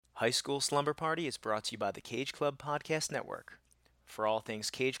High School Slumber Party is brought to you by the Cage Club Podcast Network. For all things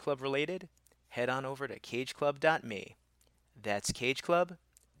Cage Club related, head on over to cageclub.me. That's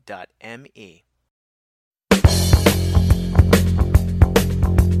cageclub.me.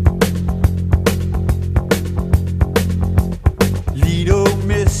 Lido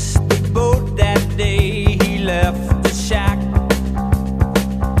missed the boat that day, he left the shack,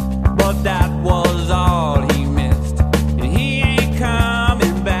 but that was all he missed, and he ain't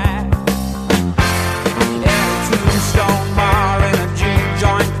coming back. At a Tombstone bar in a juke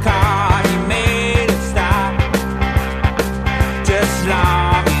joint car, he made a stop, just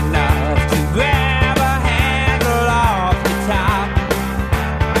long enough to grab a handle off the top.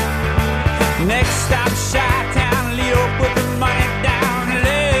 Next stop, Chi-Town, Lido put the money down and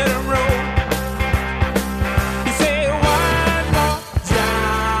let him roll. He said, one more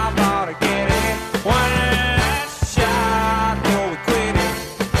job ought to get it, one last shot, no we quit it.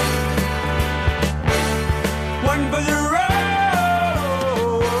 One for the road,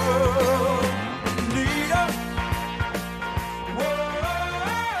 Lido. Whoa.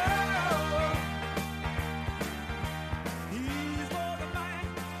 He's for the money,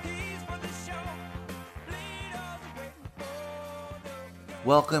 he's for the show. Lido's waiting for the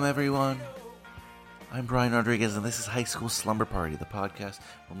Welcome, everyone. I'm Brian Rodriguez, and this is High School Slumber Party, the podcast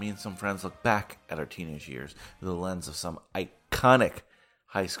where me and some friends look back at our teenage years through the lens of some iconic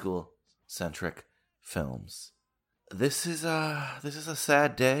high school-centric films. This is a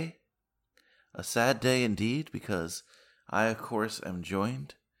sad day indeed, because I, of course, am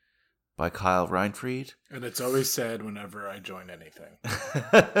joined by Kyle Reinfried. And it's always sad whenever I join anything.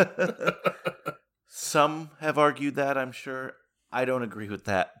 Some have argued that, I'm sure. I don't agree with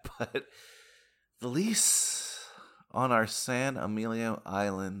that, but the lease on our San Emilio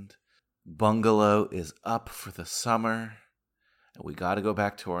Island bungalow is up for the summer, and we got to go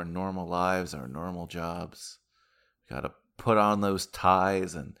back to our normal lives, our normal jobs. We got to put on those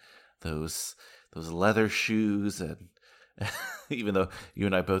ties and those leather shoes, and even though you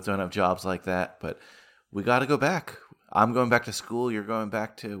and I both don't have jobs like that, but we got to go back. I'm going back to school. You're going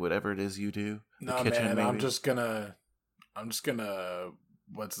back to whatever it is you do. The No, kitchen, man, maybe. I'm just gonna,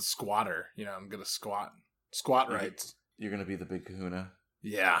 what's a squatter? You know, I'm gonna squat rights. You're going to be the big kahuna.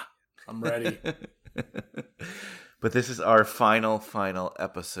 Yeah, I'm ready. But this is our final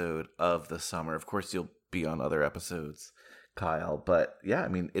episode of the summer. Of course, you'll be on other episodes, Kyle. But yeah, I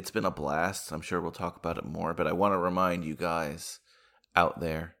mean, it's been a blast. I'm sure we'll talk about it more. But I want to remind you guys out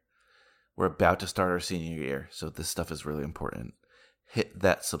there, we're about to start our senior year. So this stuff is really important. Hit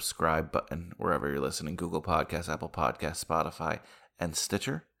that subscribe button wherever you're listening. Google Podcasts, Apple Podcasts, Spotify, and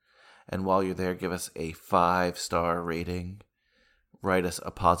Stitcher. And while you're there, give us a 5-star rating. Write us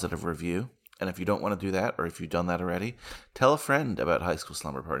a positive review. And if you don't want to do that, or if you've done that already, tell a friend about High School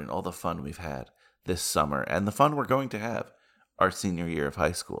Slumber Party and all the fun we've had this summer and the fun we're going to have our senior year of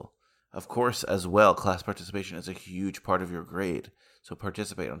high school. Of course, as well, class participation is a huge part of your grade. So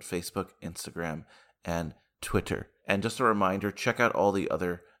participate on Facebook, Instagram, and Twitter. And just a reminder, check out all the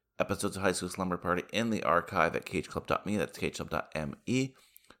other episodes of High School Slumber Party in the archive at cageclub.me. That's cageclub.me.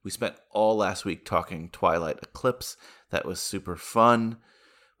 We spent all last week talking Twilight Eclipse. That was super fun.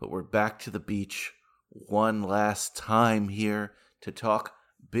 But we're back to the beach one last time here to talk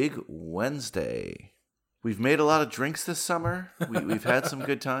Big Wednesday. We've made a lot of drinks this summer. We've had some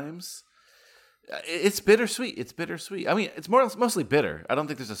good times. It's bittersweet. I mean, it's mostly bitter. I don't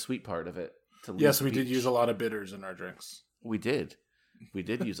think there's a sweet part of it. Yes, we did use a lot of bitters in our drinks. We did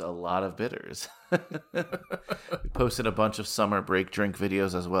use a lot of bitters. We posted a bunch of summer break drink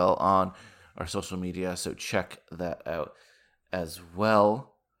videos as well on our social media, so check that out as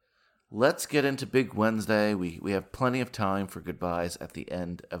well. Let's get into Big Wednesday. We have plenty of time for goodbyes at the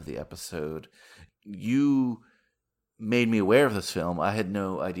end of the episode. You made me aware of this film. I had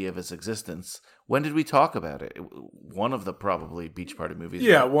no idea of its existence. When did we talk about it? One of the probably beach party movies.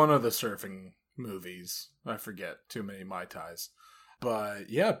 Yeah, right? one of the surfing movies. I forget. Too many Mai Tais. But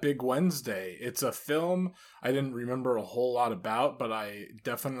yeah, Big Wednesday. It's a film I didn't remember a whole lot about, but I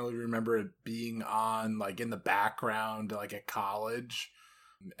definitely remember it being on like in the background, like at college.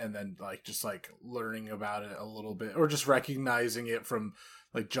 And then like just like learning about it a little bit, or just recognizing it from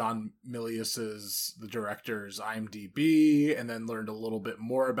like John Milius's, the director's IMDb, and then learned a little bit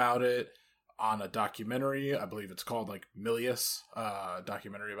more about it on a documentary. I believe it's called like Milius,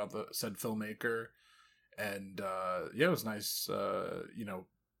 documentary about the said filmmaker. And yeah, it was nice,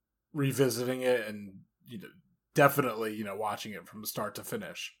 revisiting it and definitely watching it from start to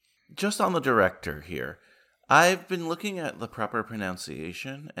finish. Just on the director here, I've been looking at the proper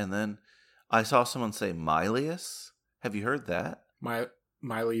pronunciation, and then I saw someone say Milius. Have you heard that?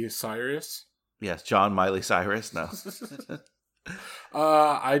 Miley Cyrus. Yes, John Miley Cyrus. No.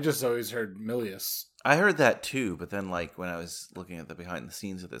 I just always heard Milius. I heard that too, but then like when I was looking at the behind the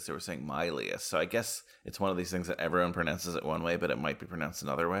scenes of this, they were saying Milius. So I guess it's one of these things that everyone pronounces it one way, but it might be pronounced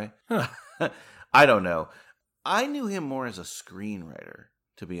another way. Huh. I don't know. I knew him more as a screenwriter,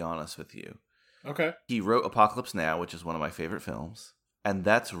 to be honest with you. Okay. He wrote Apocalypse Now, which is one of my favorite films. And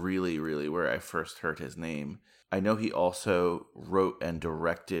that's really, really where I first heard his name. I know he also wrote and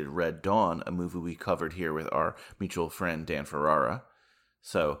directed Red Dawn, a movie we covered here with our mutual friend Dan Ferrara.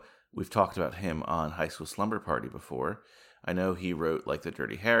 So we've talked about him on High School Slumber Party before. I know he wrote like the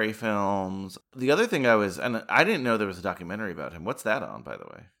Dirty Harry films. The other thing and I didn't know there was a documentary about him. What's that on, by the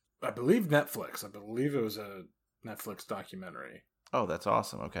way? I believe Netflix. I believe it was a Netflix documentary. Oh, that's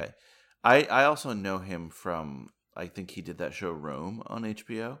awesome. Okay. I also know him from, I think he did that show Rome on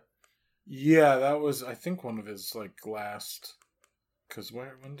HBO. Yeah, that was, I think, one of his like last. Because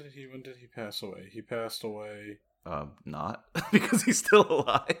when did he pass away? He passed away. Not because he's still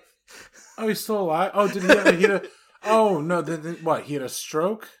alive. Oh, he's still alive. Oh, did he had a oh no! What? He had a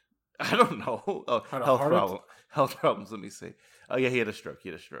stroke. I don't know. Oh, Had a health heart problem. Health problems. Let me see. Oh yeah, he had a stroke.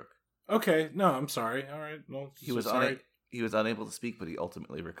 Okay, no, I'm sorry. All right, well, He was sorry. he was unable to speak, but he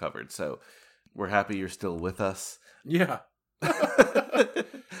ultimately recovered. So we're happy you're still with us. Yeah.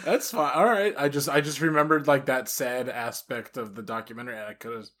 That's fine. All right. I just remembered like that sad aspect of the documentary, and I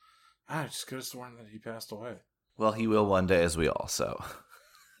just could have sworn that he passed away. Well, he will one day, as we all. So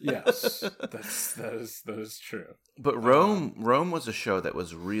Yes, that is true. But Rome was a show that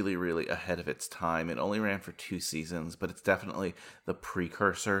was really, really ahead of its time. It only ran for 2 seasons, but it's definitely the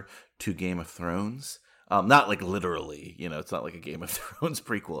precursor to Game of Thrones. Not like literally, it's not like a Game of Thrones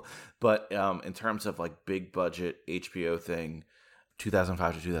prequel, but in terms of like big budget HBO thing,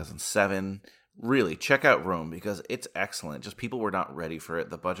 2005 to 2007, really check out Rome because it's excellent. Just people were not ready for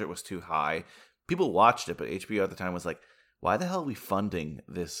it. The budget was too high. People watched it, but HBO at the time was like, why the hell are we funding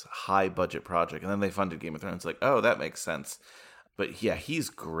this high budget project? And then they funded Game of Thrones. Like, oh, that makes sense. But yeah,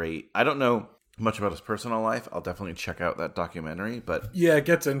 he's great. I don't know much about his personal life. I'll definitely check out that documentary. But yeah, it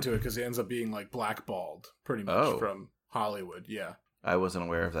gets into it because he ends up being like blackballed pretty much from Hollywood. Yeah. I wasn't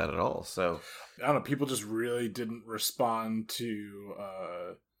aware of that at all. So I don't know. People just really didn't respond to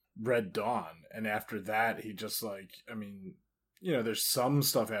Red Dawn. And after that, he just like, I mean, there's some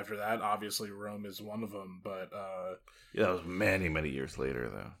stuff after that. Obviously, Rome is one of them, but yeah, that was many, many years later,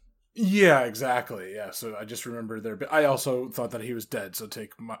 though. Yeah, exactly. Yeah, so I just remember I also thought that he was dead. So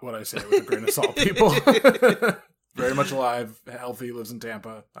take what I say with a grain of salt, people. Very much alive, healthy, lives in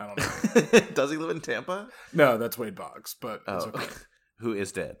Tampa. I don't know. Does he live in Tampa? No, that's Wade Boggs, but it's okay. Who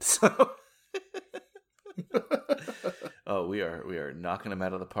is dead? So. Oh, we are knocking him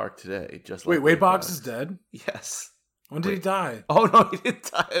out of the park today. Just like Wade Boggs is dead? Yes. When did he die? Oh, no, he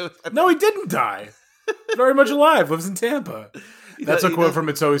didn't die. No, he didn't die. Very much alive. Lives in Tampa. That's a quote from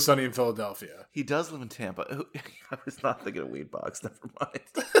It's Always Sunny in Philadelphia. He does live in Tampa. I was not thinking of Wade Boggs. Never mind.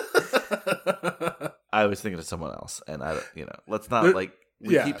 I was thinking of someone else, and let's not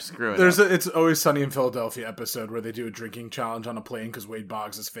keep screwing. There's It's Always Sunny in Philadelphia episode where they do a drinking challenge on a plane because Wade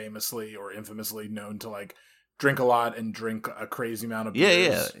Boggs is famously or infamously known to like drink a lot and drink a crazy amount of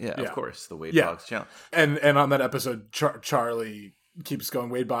beers. Yeah, of course, the Wade Boggs challenge. And on that episode, Charlie keeps going,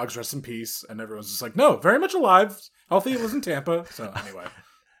 Wade Boggs, rest in peace, and everyone's just like, no, very much alive, healthy, lives in Tampa. So anyway.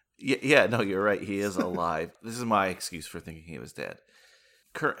 Yeah, no, you're right. He is alive. This is my excuse for thinking he was dead.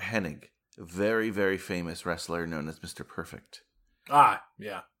 Kurt Hennig, very, very famous wrestler known as Mr. Perfect. Ah,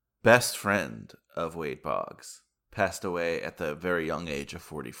 yeah. Best friend of Wade Boggs, passed away at the very young age of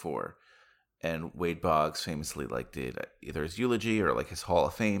 44. And Wade Boggs famously did either his eulogy or his Hall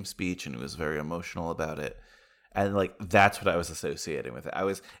of Fame speech, and he was very emotional about it. And that's what I was associating with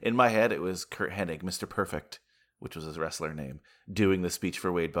it. In my head, it was Kurt Hennig, Mr. Perfect, which was his wrestler name, doing the speech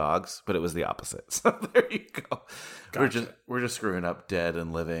for Wade Boggs, but it was the opposite. So there you go. Gotcha. We're just screwing up dead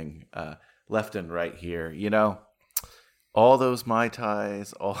and living left and right here. All those Mai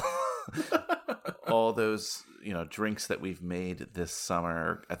Tais, all those drinks that we've made this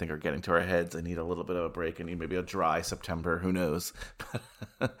summer, I think are getting to our heads. I need a little bit of a break. I need maybe a dry September. Who knows?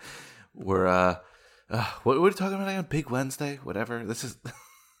 We're what are we talking about again? Big Wednesday, whatever. This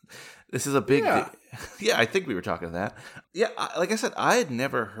is a big. Yeah, I think we were talking that. Yeah, like I said, I had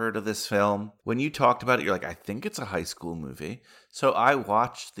never heard of this film. When you talked about it, you're like, I think it's a high school movie. So I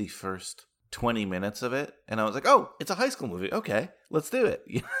watched the first 20 minutes of it, and I was like, oh, it's a high school movie. Okay, let's do it.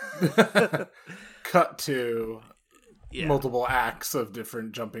 Cut to multiple acts of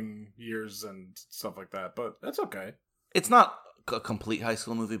different jumping years and stuff like that, but that's okay. It's not a complete high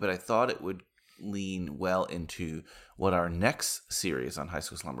school movie, but I thought it would lean well into what our next series on High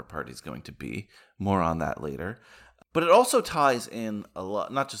School Slumber Party is going to be. More on that later. But it also ties in a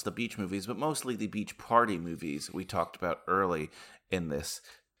lot, not just the beach movies, but mostly the beach party movies we talked about early in this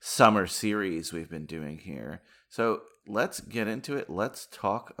summer series we've been doing here. So let's get into it. Let's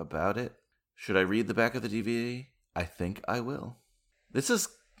talk about it. Should I read the back of the DVD? I think I will. This is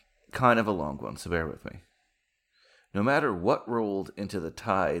kind of a long one, so bear with me. No matter what rolled into the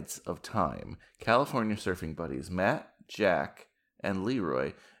tides of time, California surfing buddies Matt, Jack, and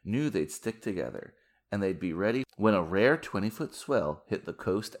Leroy knew they'd stick together, and they'd be ready when a rare 20-foot swell hit the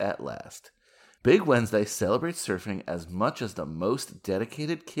coast at last. Big Wednesday celebrates surfing as much as the most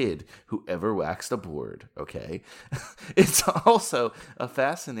dedicated kid who ever waxed a board, okay? It's also a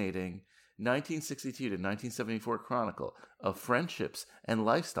fascinating 1962 to 1974 chronicle of friendships and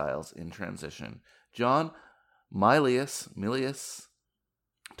lifestyles in transition. John Milius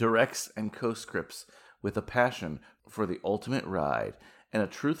directs and co-scripts with a passion for the ultimate ride and a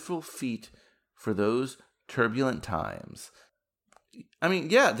truthful feat for those turbulent times. I mean,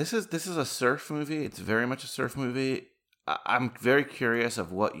 yeah, this is a surf movie. It's very much a surf movie. I'm very curious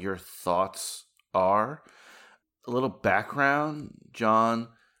of what your thoughts are. A little background, John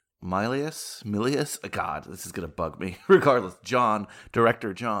Milius, God, this is going to bug me. Regardless,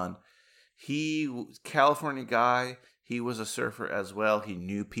 director John, he was a California guy. He was a surfer as well. He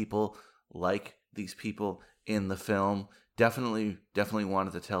knew people like these people in the film. Definitely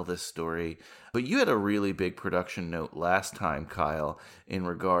wanted to tell this story. But you had a really big production note last time, Kyle, in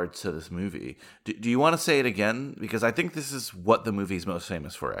regards to this movie. Do you want to say it again? Because I think this is what the movie's most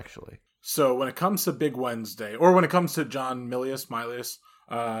famous for, actually. So when it comes to Big Wednesday, or when it comes to John Milius,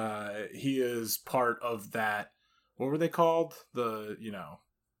 he is part of that. What were they called? The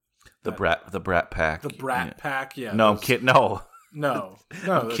Brat Pack. The Brat Pack. Yeah. No, I'm kidding. No. No,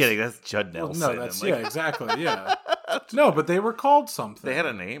 I'm kidding. That's Judd Nelson. Well, no, that's yeah, exactly. Yeah. No, but they were called something. They had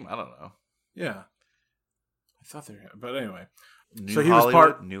a name. I don't know. Yeah. I thought they were, but anyway.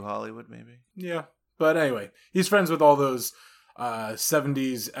 New Hollywood, maybe. Yeah, but anyway, he's friends with all those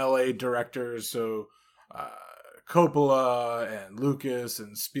 70s LA directors. So Coppola and Lucas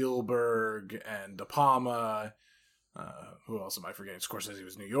and Spielberg and De Palma. Who else am I forgetting? Scorsese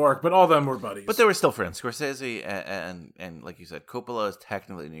was New York, but all of them were buddies. But they were still friends. Scorsese and like you said, Coppola is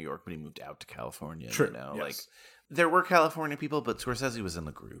technically New York, but he moved out to California. True. You know? Yes. Like there were California people, but Scorsese was in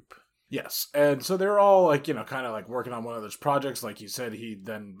the group. Yes, and so they're all like, kind of like working on one of those projects. Like you said, he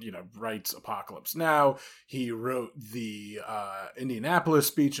then, writes Apocalypse Now. He wrote the Indianapolis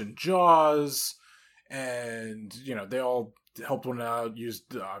speech in Jaws, and, they all helped one out,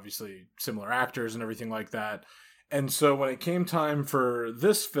 used obviously similar actors and everything like that. And so when it came time for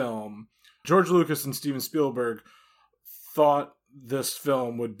this film, George Lucas and Steven Spielberg thought this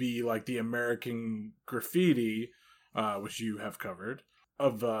film would be like the American Graffiti, which you have covered,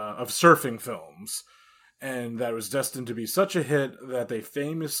 of surfing films. And that was destined to be such a hit that they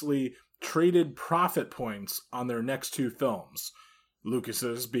famously traded profit points on their next two films.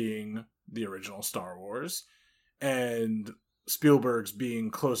 Lucas's being the original Star Wars, and Spielberg's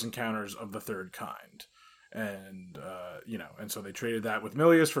being Close Encounters of the Third Kind. And, and so they traded that with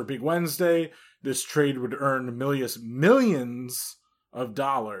Milius for Big Wednesday. This trade would earn Milius millions of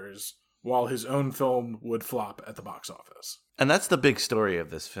dollars, while his own film would flop at the box office. And that's the big story of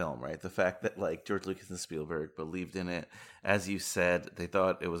this film, right? The fact that, like, George Lucas and Spielberg believed in it. As you said, they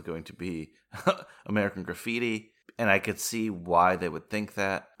thought it was going to be American Graffiti. And I could see why they would think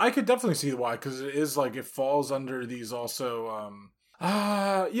that. I could definitely see why, because it is like, it falls under these also,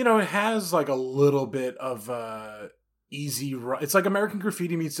 it has like a little bit of it's like American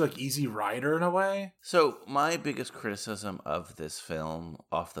Graffiti meets like Easy Rider in a way. So my biggest criticism of this film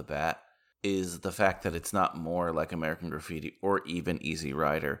off the bat is the fact that it's not more like American Graffiti or even Easy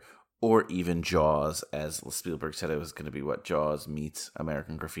Rider or even Jaws, as Spielberg said it was going to be what Jaws meets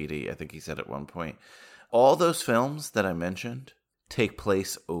American Graffiti. I think he said at one point. All those films that I mentioned take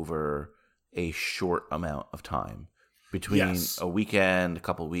place over a short amount of time. Between a weekend, a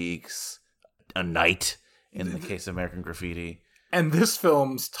couple weeks, a night, in the case of American Graffiti. And this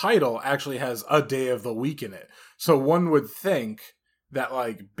film's title actually has a day of the week in it. So one would think that,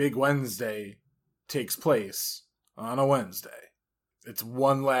 like, Big Wednesday takes place on a Wednesday. It's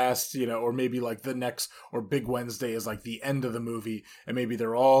one last, or maybe like the next, or Big Wednesday is like the end of the movie, and maybe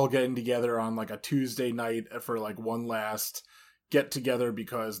they're all getting together on like a Tuesday night for like one last get together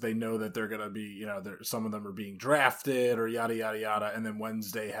because they know that they're going to be, some of them are being drafted or yada, yada, yada. And then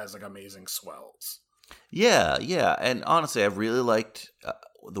Wednesday has like amazing swells. Yeah. And honestly, I really liked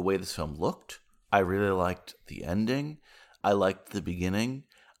the way this film looked. I really liked the ending. I liked the beginning.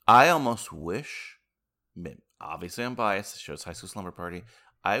 I almost wish, obviously I'm biased, it shows High School Slumber Party.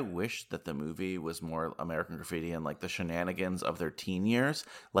 I wish that the movie was more American Graffiti and like the shenanigans of their teen years,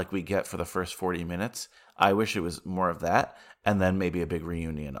 like we get for the first 40 minutes. I wish it was more of that, and then maybe a big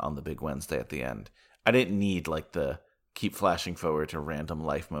reunion on the big Wednesday at the end. I didn't need like the keep flashing forward to random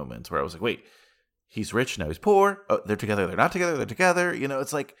life moments where I was like, wait, he's rich, now he's poor. Oh, they're together, they're not together, they're together. You know,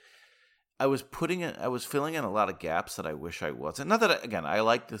 it's like I was filling in a lot of gaps that I wish I wasn't. Not that, again, I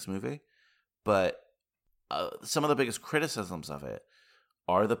like this movie, but some of the biggest criticisms of it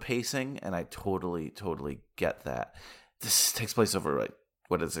are the pacing, and I totally get that. This takes place over, like,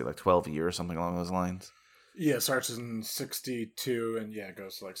 what is it, like 12 years, something along those lines? Yeah, it starts in 62, and yeah, it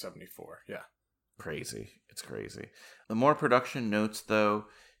goes to like 74, yeah. Crazy. It's crazy. The more production notes, though,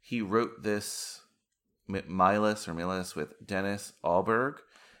 he wrote this Milas with Dennis Alberg,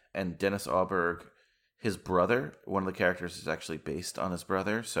 and Dennis Alberg, his brother, one of the characters is actually based on his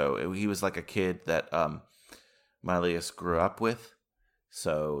brother, so he was like a kid that Milius grew up with.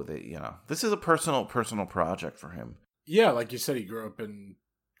 So that, you know, this is a personal project for him. Yeah, like you said, he grew up in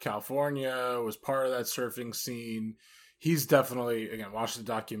California, was part of that surfing scene. He's definitely, again, watch the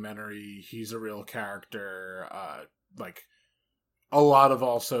documentary. He's a real character. Like a lot of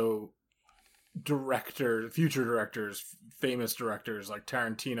also future directors, famous directors like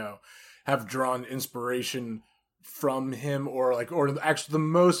Tarantino have drawn inspiration from him, or actually the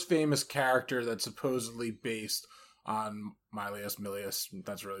most famous character that's supposedly based on Milius,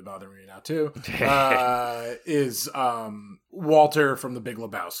 that's really bothering me now too, is Walter from The Big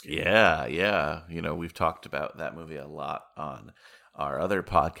Lebowski. Yeah. You know, we've talked about that movie a lot on our other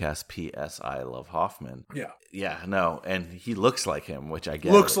podcast, P.S. I Love Hoffman. Yeah, no, and he looks like him, which I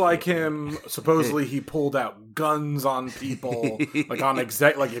get. Looks like him. Supposedly he pulled out guns on people, like on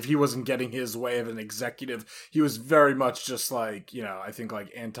like if he wasn't getting his way of an executive, he was very much just like, you know, I think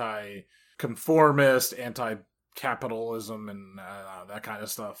like anti-conformist, anti-capitalism, and that kind of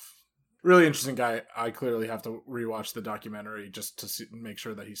stuff. Really interesting guy. I clearly have to rewatch the documentary just to make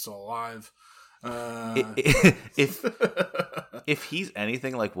sure that he's still alive. If he's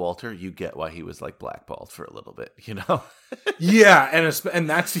anything like Walter, you get why he was like blackballed for a little bit, you know? Yeah, and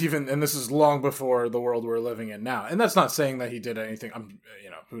that's even, and this is long before the world we're living in now. And that's not saying that he did anything. You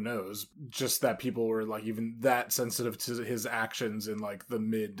know, who knows? Just that people were like even that sensitive to his actions in like the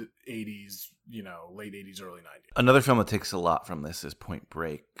mid 80s, you know, late 80s, early 90s. Another film that takes a lot from this is Point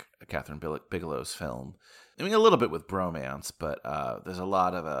Break, Catherine Bigelow's film. I mean, a little bit with bromance, but there's a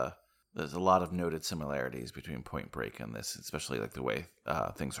lot of noted similarities between Point Break and this, especially like the way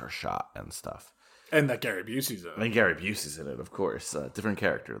things are shot and stuff. And that Gary Busey's in it. And Gary Busey's in it, of course. Different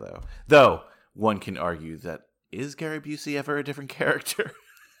character, though. Though, one can argue that, is Gary Busey ever a different character?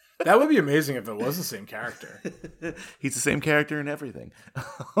 That would be amazing if it was the same character. He's the same character in everything.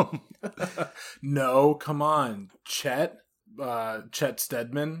 No, come on. Chet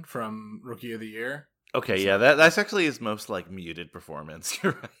Stedman from Rookie of the Year. Okay, yeah, that's actually his most like muted performance.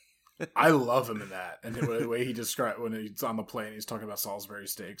 You're right. I love him in that, and the way he described when he's on the plane, he's talking about Salisbury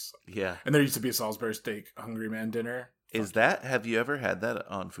steaks. Yeah, and there used to be a Salisbury steak Hungry Man dinner. Have you ever had that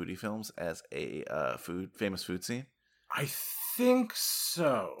on Foodie Films as a famous food scene? I think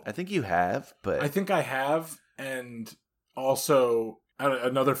so. I think you have, but I think I have, and also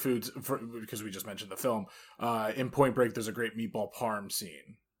another food because we just mentioned the film. In Point Break, there's a great meatball parm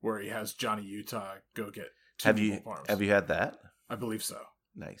scene where he has Johnny Utah go get meatball parms. Have you had that? I believe so.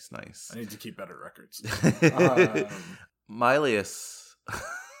 Nice. I need to keep better records. Milius.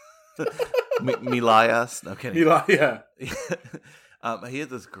 Milias. No kidding. Yeah. He had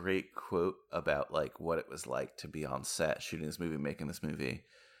this great quote about like what it was like to be on set shooting this movie, making this movie.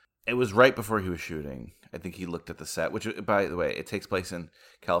 It was right before he was shooting. I think he looked at the set, which, by the way, it takes place in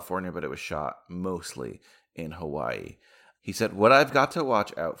California, but it was shot mostly in Hawaii. He said, "What I've got to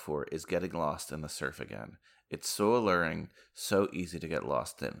watch out for is getting lost in the surf again. It's so alluring, so easy to get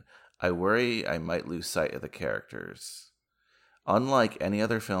lost in. I worry I might lose sight of the characters. Unlike any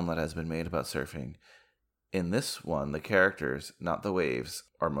other film that has been made about surfing, in this one, the characters, not the waves,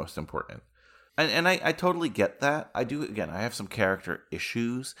 are most important." And I totally get that. I do, again, I have some character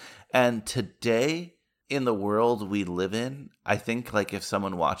issues. And today, in the world we live in, I think like if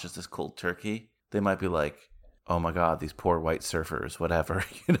someone watches this Cold Turkey, they might be like, oh my God, these poor white surfers, whatever,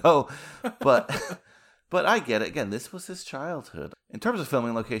 you know? But I get it. Again, this was his childhood. In terms of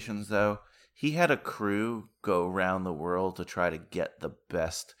filming locations, though, he had a crew go around the world to try to get the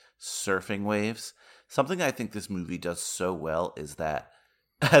best surfing waves. Something I think this movie does so well is that,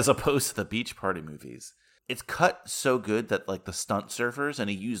 as opposed to the Beach Party movies, it's cut so good that like the stunt surfers, and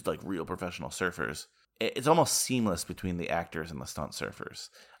he used like real professional surfers, it's almost seamless between the actors and the stunt surfers.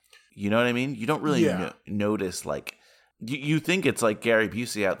 You know what I mean? You don't really Yeah. notice, like, you think it's like Gary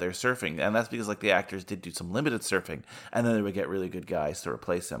Busey out there surfing, and that's because like the actors did do some limited surfing, and then they would get really good guys to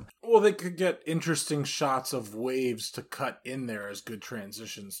replace him. Well, they could get interesting shots of waves to cut in there as good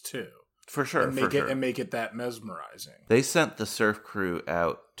transitions too. For sure, And make it that mesmerizing. They sent the surf crew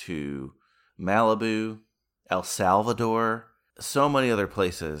out to Malibu, El Salvador, so many other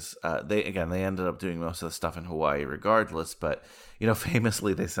places. They ended up doing most of the stuff in Hawaii regardless, but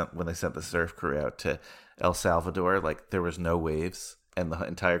famously when they sent the surf crew out to El Salvador, like there was no waves and the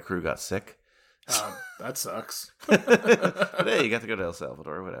entire crew got sick. That sucks. But hey, you got to go to El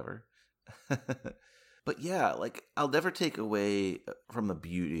Salvador, whatever. But yeah, like I'll never take away from the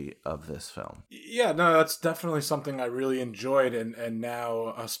beauty of this film. Yeah, no, that's definitely something I really enjoyed, and now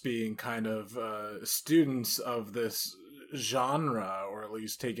us being kind of students of this genre, or at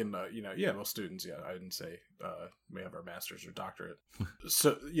least taking students. Yeah, I didn't say we have our master's or doctorate.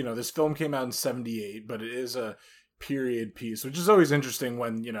 So this film came out in 1978, but it is a period piece, which is always interesting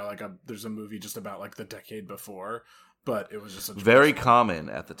when there's a movie just about like the decade before, but it was just very common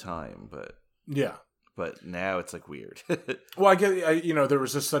at the time, but yeah. But now it's like weird. Well, I get, there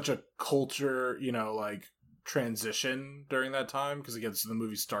was just such a culture, like transition during that time, because again, so the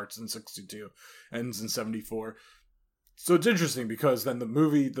movie starts in 1962, ends in 1974. So it's interesting because then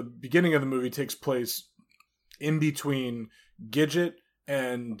the beginning of the movie takes place in between Gidget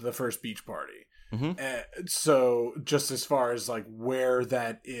and the first beach party. Mm-hmm. And so just as far as like where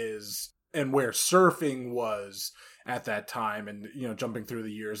that is and where surfing was at that time, and jumping through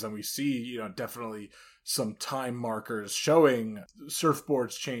the years, then we see definitely some time markers showing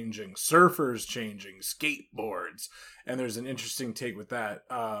surfboards changing, surfers changing, skateboards, and there's an interesting take with that.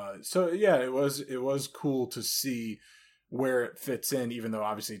 So yeah, it was cool to see where it fits in, even though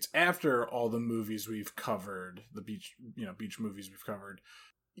obviously it's after all the movies we've covered, the beach movies we've covered,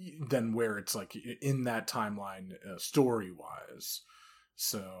 then where it's like in that timeline story wise.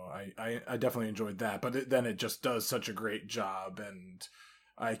 So I definitely enjoyed that, but then it just does such a great job, and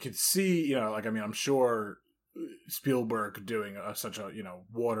I could see, I'm sure Spielberg doing such a,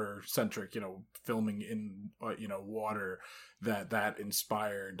 water centric, filming in, water, that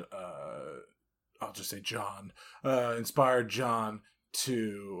inspired, I'll just say John, inspired John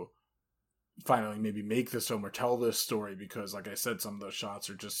to finally maybe make this film or tell this story, because like I said, some of those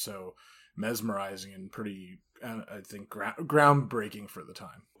shots are just so mesmerizing and pretty, I think, groundbreaking for the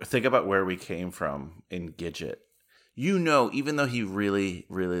time. Think about where we came from in Gidget. Even though he really,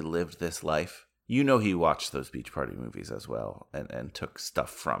 really lived this life, he watched those beach party movies as well and took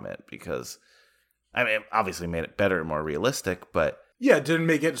stuff from it, because, I mean, obviously made it better and more realistic, but... Yeah, it didn't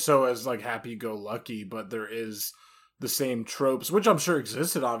make it so as, like, happy-go-lucky, but there is the same tropes, which I'm sure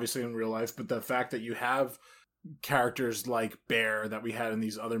existed, obviously, in real life, but the fact that you have characters like Bear that we had in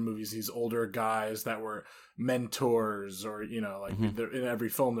these other movies, these older guys that were mentors, or Mm-hmm. in every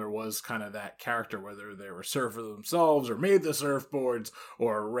film there was kind of that character, whether they were surfers themselves or made the surfboards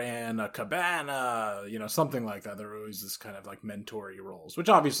or ran a cabana, something like that. There were always this kind of like mentor-y roles, which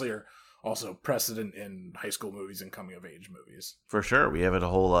obviously are also precedent in high school movies and coming of age movies. For sure, we have a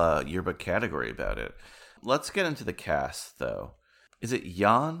whole yearbook category about it. Let's get into the cast, though. Is it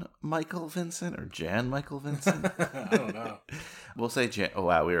Jan Michael Vincent or Jan Michael Vincent? I don't know. We'll say Jan. Oh,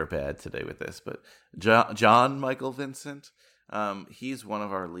 wow, we were bad today with this. But John Michael Vincent, he's one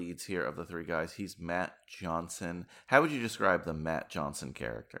of our leads here of the three guys. He's Matt Johnson. How would you describe the Matt Johnson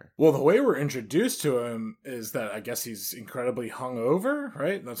character? Well, the way we're introduced to him is that I guess he's incredibly hungover,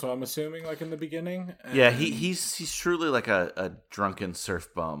 right? That's what I'm assuming, like in the beginning. And... Yeah, he's truly like a drunken surf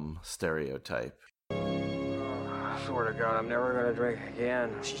bum stereotype. I swear to God, I'm never gonna drink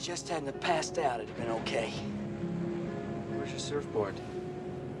again. She just hadn't passed out. It'd have been okay. Where's your surfboard?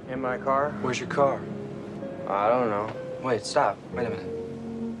 In my car? Where's your car? I don't know. Wait, stop. Wait a minute.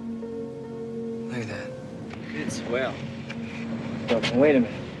 Look at that. It's swell. Look, wait a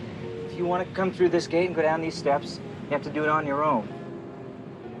minute. If you want to come through this gate and go down these steps, you have to do it on your own.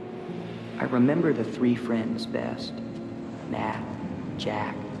 I remember the three friends best. Matt,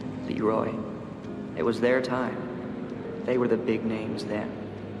 Jack, Leroy. It was their time. They were the big names then.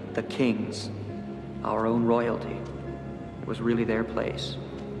 The kings. Our own royalty. It was really their place.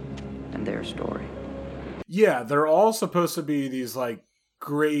 And their story. Yeah, they're all supposed to be these, like,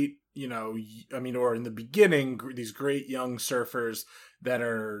 great, or in the beginning, these great young surfers that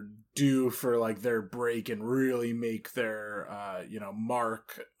are due for, like, their break and really make their,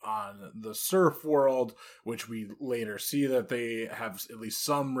 mark on the surf world, which we later see that they have at least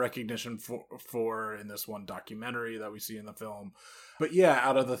some recognition for in this one documentary that we see in the film. But yeah,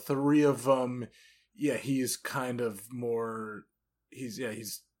 out of the three of them, yeah, he's kind of more, he's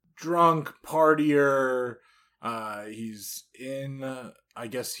drunk partier. He's in. I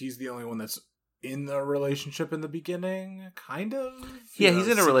guess he's the only one that's in a relationship in the beginning, kind of. Yeah, he's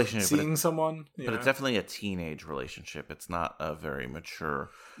in a relationship, seeing someone, but it's definitely a teenage relationship. It's not a very mature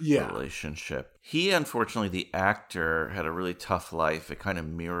Yeah. relationship. He, unfortunately, the actor, had a really tough life. It kind of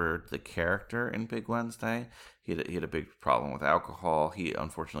mirrored the character in Big Wednesday. He had a big problem with alcohol. He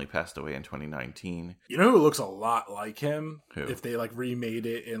unfortunately passed away in 2019. You know who looks a lot like him? Who? If they like remade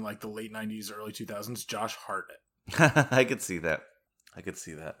it in like the late 90s, early 2000s, Josh Hartnett. I could see that.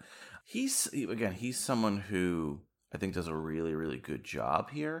 He's someone who I think does a really, really good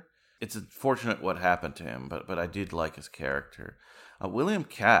job here. It's unfortunate what happened to him, but I did like his character. William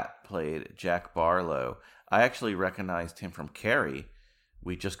Catt played Jack Barlow. I actually recognized him from Carrie.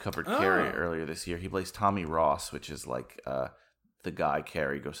 We just covered Carrie earlier this year. He plays Tommy Ross, which is like the guy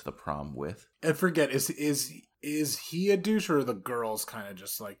Carrie goes to the prom with. And forget, is he a douche, or are the girls kind of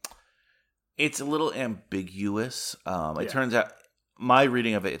just like... It's a little ambiguous. It turns out, my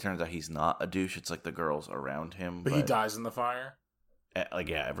reading of it, turns out he's not a douche. It's like the girls around him. But he dies in the fire?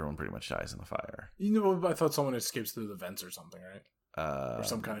 Everyone pretty much dies in the fire. You know, I thought someone escapes through the vents or something, right? Or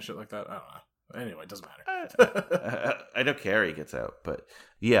some kind of shit like that. I don't know. Anyway, it doesn't matter. I know Carrie gets out, but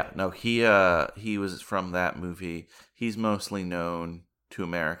yeah, no, he was from that movie. He's mostly known to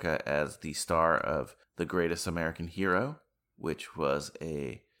America as the star of The Greatest American Hero, which was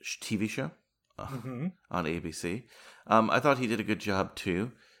a TV show on ABC. I thought he did a good job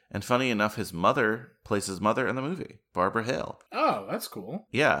too. And funny enough, his mother plays his mother in the movie, Barbara Hale. Oh, that's cool.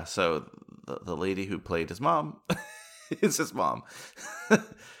 Yeah, so the lady who played his mom is his mom,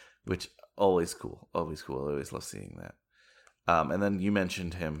 which always cool. I always love seeing that. And then you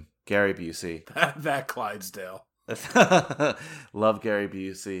mentioned him, Gary Busey. that Clydesdale. Love Gary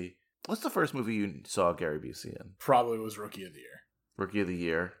Busey. What's the first movie you saw Gary Busey in? Probably was Rookie of the Year. Rookie of the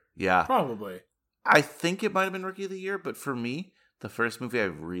Year. Yeah. Probably. I think it might have been Rookie of the Year, but for me, the first movie I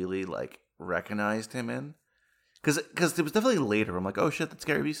really recognized him in, because it was definitely later. I'm like, oh shit, that's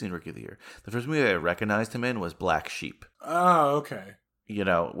Gary Busey in Rookie of the Year. The first movie I recognized him in was Black Sheep. Oh, okay. You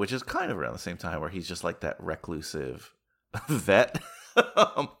know, which is kind of around the same time where he's just like that reclusive vet.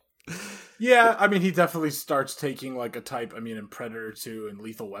 Yeah, I mean, he definitely starts taking like a type. I mean, in Predator 2 and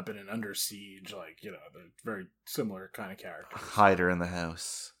Lethal Weapon and Under Siege, like, you know, they're very similar kind of characters. Hider in the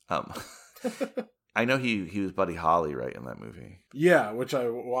House. I know he was Buddy Holly, right, in that movie. Yeah, which I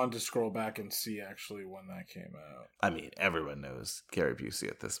wanted to scroll back and see actually when that came out. I mean, everyone knows Gary Busey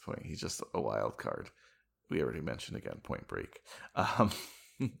at this point. He's just a wild card. We already mentioned again Point Break.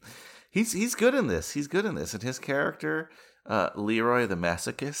 He's good in this. And his character, Leroy the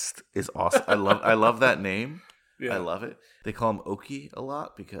Masochist, is awesome. I love that name. Yeah. I love it. They call him Okie a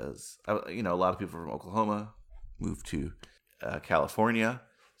lot because a lot of people from Oklahoma moved to California,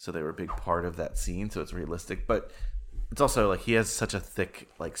 so they were a big part of that scene. So it's realistic, but it's also like he has such a thick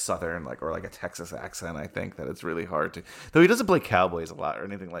like Southern or a Texas accent. I think that it's really hard to. Though he doesn't play cowboys a lot or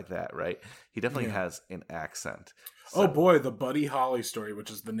anything like that, right? He definitely has an accent. So. Oh boy, the Buddy Holly story,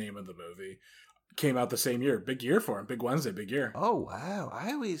 which is the name of the movie, came out the same year. Big year for him. Big Wednesday, big year. Oh wow!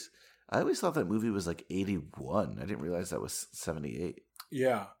 I always thought that movie was like 81. I didn't realize that was 78.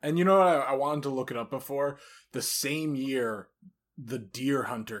 Yeah, and you know what? I wanted to look it up before. The same year, The Deer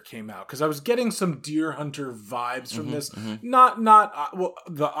Hunter came out, because I was getting some Deer Hunter vibes from this. Mm-hmm. Not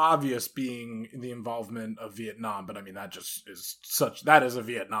the obvious being the involvement of Vietnam, but I mean that is a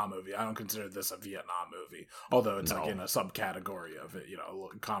Vietnam movie. I don't consider this a Vietnam movie, although it's like in a subcategory of it,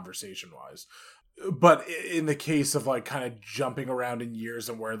 conversation wise. But in the case of like kind of jumping around in years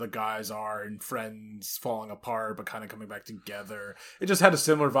and where the guys are and friends falling apart but kind of coming back together, it just had a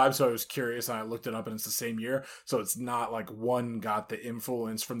similar vibe. So I was curious and I looked it up, and it's the same year. So it's not like one got the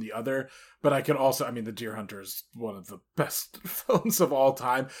influence from the other. But I could also, I mean, The Deer Hunter is one of the best films of all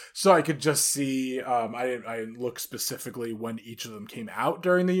time. So I could just see, I didn't look specifically when each of them came out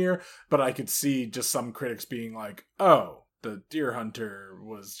during the year, but I could see just some critics being like, oh, The Deer Hunter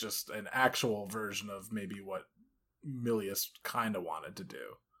was just an actual version of maybe what Milius kind of wanted to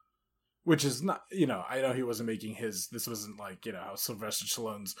do. Which is not, I know he wasn't making this wasn't like, how Sylvester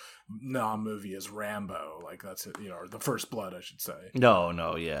Stallone's movie is Rambo. Like that's it, or The First Blood, I should say.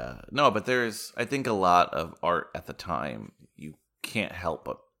 No, yeah. No, but there's, I think a lot of art at the time, you can't help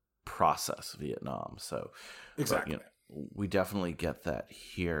but process Vietnam. So, exactly. But, we definitely get that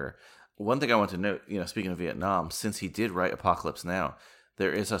here. One thing I want to note, speaking of Vietnam, since he did write Apocalypse Now,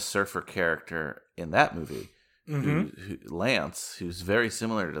 there is a surfer character in that movie, who Lance, who's very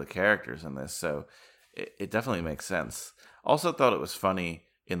similar to the characters in this. So it definitely makes sense. Also thought it was funny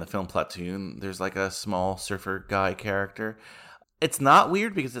in the film Platoon, there's like a small surfer guy character. It's not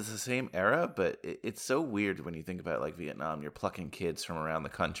weird because it's the same era, but it's so weird when you think about like Vietnam. You're plucking kids from around the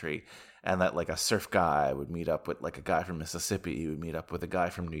country, and that like a surf guy would meet up with like a guy from Mississippi. He would meet up with a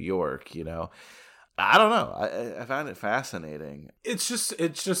guy from New York. You know, I don't know. I found it fascinating. It's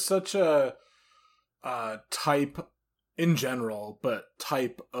just such a type in general, but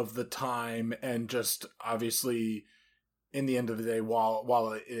type of the time, and just obviously in the end of the day,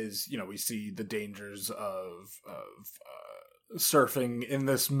 while it is, you know, we see the dangers of surfing in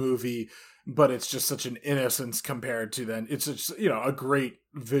this movie, but it's just such an innocence compared to then. It's just, you know, a great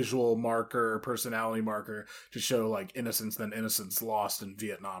visual marker, personality marker to show like innocence lost in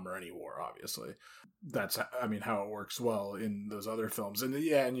Vietnam or any war. Obviously, that's, I mean, how it works well in those other films. And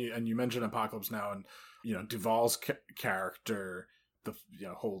yeah, and you mentioned Apocalypse Now, and you know Duvall's character, the, you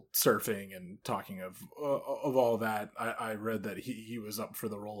know, whole surfing and talking of all that. I read that he was up for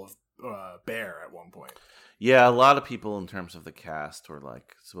the role of Bear at one point. Yeah, a lot of people in terms of the cast were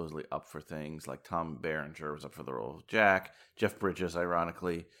like supposedly up for things. Like Tom Berenger was up for the role of Jack. Jeff Bridges,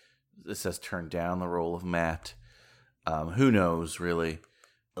 ironically, it says turned down the role of Matt. Who knows, really?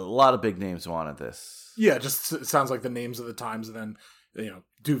 A lot of big names wanted this. Yeah, just it sounds like the names of the times. And then, you know,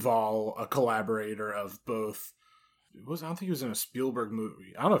 Duvall, a collaborator of both. I don't think he was in a Spielberg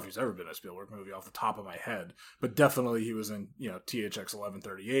movie. I don't know if he's ever been in a Spielberg movie off the top of my head, but definitely he was in, you know, THX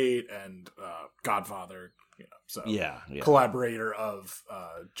 1138 and Godfather. You know, so yeah. Collaborator of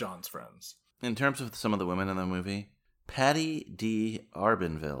John's friends. In terms of some of the women in the movie, Patty D.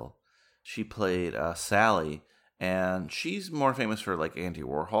 Arbanville, she played Sally, and she's more famous for like Andy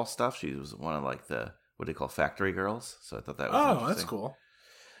Warhol stuff. She was one of like the, what do they call, factory girls. So I thought that was interesting. That's cool.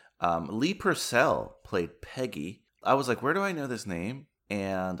 Lee Purcell played Peggy. I was like, where do I know this name?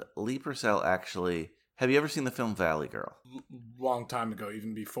 And Lee Purcell actually, have you ever seen the film Valley Girl? Long time ago,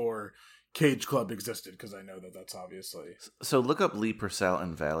 even before Cage Club existed, because I know that's obviously. So look up Lee Purcell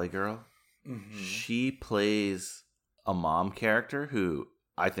and Valley Girl. Mm-hmm. She plays a mom character who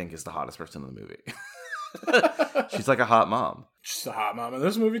I think is the hottest person in the movie. She's like a hot mom. She's a hot mom in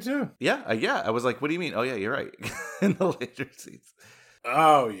this movie too. Yeah. I was like, what do you mean? Oh yeah, you're right. In the later scenes.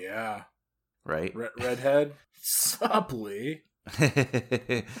 Oh yeah. Right? Redhead. Sup, Lee?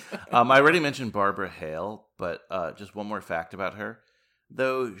 I already mentioned Barbara Hale, but just one more fact about her.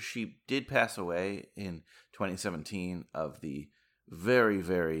 Though she did pass away in 2017 of the very,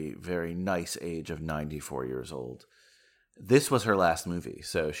 very, very nice age of 94 years old, this was her last movie.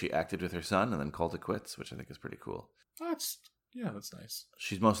 So she acted with her son and then called it quits, which I think is pretty cool. That's nice.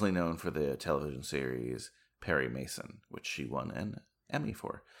 She's mostly known for the television series Perry Mason, which she won an Emmy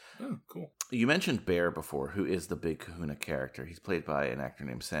for. Oh, cool. You mentioned Bear before, who is the Big Kahuna character. He's played by an actor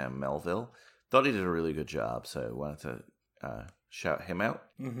named Sam Melville. Thought he did a really good job, so I wanted to shout him out.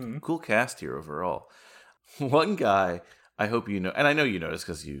 Mm-hmm. Cool cast here overall. One guy, I hope you know, and I know you noticed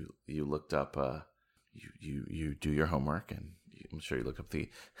because you looked up, you do your homework, and I'm sure you looked up the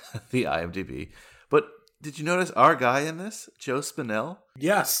IMDb. But did you notice our guy in this, Joe Spinell?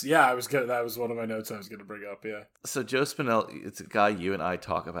 Yes, yeah, that was one of my notes I was going to bring up. Yeah. So Joe Spinell, it's a guy you and I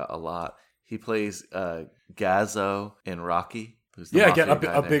talk about a lot. He plays Gazzo in Rocky. Yeah, again,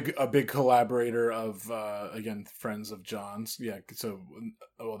 a big collaborator of again, friends of John's. Yeah, so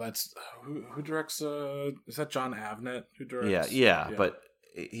that's who directs. Is that John Avnet who directs? Yeah. But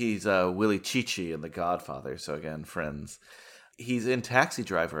he's Willie Chichi in The Godfather. So again, friends. He's in Taxi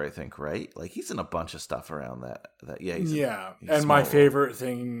Driver, I think, right? Like he's in a bunch of stuff around that. He's and my favorite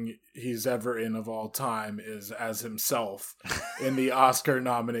thing he's ever in of all time is as himself in the Oscar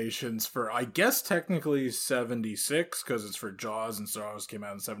nominations for, I guess technically 76 because it's for Jaws, and Jaws came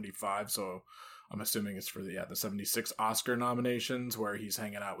out in 75, so I'm assuming it's for the 76 Oscar nominations where he's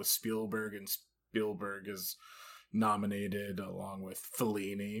hanging out with Spielberg, and Spielberg is nominated along with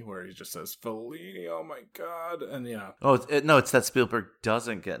Fellini, where he just says Fellini, oh my god, and it's that Spielberg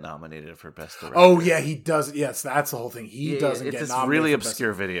doesn't get nominated for Best Director. Oh yeah, he does. Yes, that's the whole thing. He doesn't get nominated. It's this really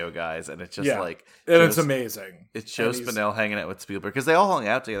obscure video, guys, and it's just like, and it's amazing. It shows Spinell hanging out with Spielberg because they all hung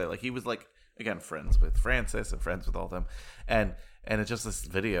out together. Like he was like, again, friends with Francis and friends with all of them, and it's just this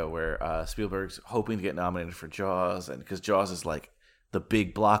video where Spielberg's hoping to get nominated for Jaws, and because Jaws is like the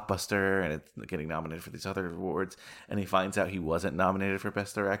big blockbuster, and it's getting nominated for these other awards, and he finds out he wasn't nominated for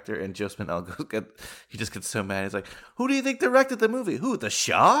Best Director, and Joe Spinell he just gets so mad. He's like, "Who do you think directed the movie? Who? The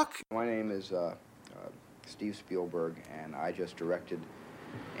Shock?" My name is Steve Spielberg, and I just directed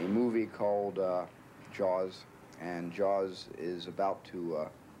a movie called Jaws, and Jaws is about to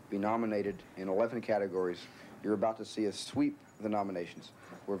be nominated in 11 categories. You're about to see us sweep the nominations.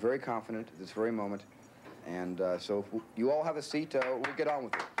 We're very confident at this very moment. And so if you all have a seat, we'll get on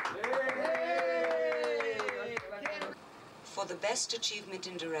with it. For the best achievement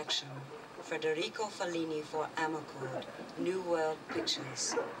in direction, Federico Fellini for Amarcord, New World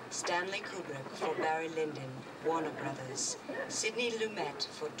Pictures. Stanley Kubrick for Barry Lyndon, Warner Brothers. Sidney Lumet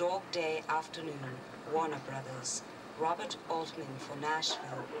for Dog Day Afternoon, Warner Brothers. Robert Altman for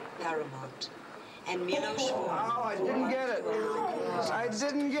Nashville, Paramount. And Milos Forman. Oh, I didn't get it. I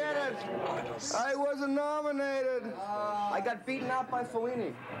didn't get it. Artists. I wasn't nominated. I got beaten out by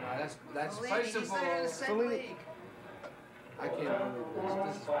Fellini. That's first of all, Fellini. I can't believe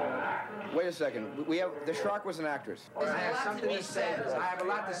this. This is bad. Wait a second. We have the shark was an actress. I have something to say. I have a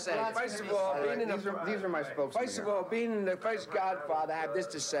lot to say. First of all, being in These are my spokesmen. First of all, being in the first Godfather, I have this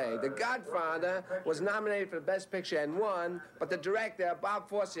to say. The Godfather was nominated for the Best Picture and won, but the director, Bob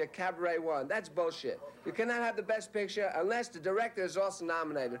Fosse of Cabaret, won. That's bullshit. You cannot have the Best Picture unless the director is also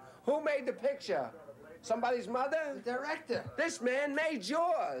nominated. Who made the picture? Somebody's mother? The director. This man made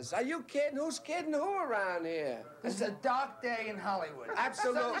yours. Are you kidding? Who's kidding who around here? This is a dark day in Hollywood.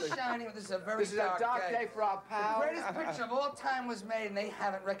 Absolutely. The sun is shining, but this is a very This is a dark day for our pal. The greatest picture of all time was made, and they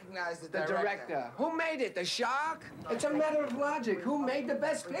haven't recognized the The director. director. Who made it? The shark? It's a matter of logic. Who made the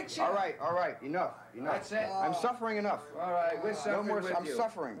best picture? All right. Enough. That's it. I'm suffering enough. All right, we're suffering more. with I'm you.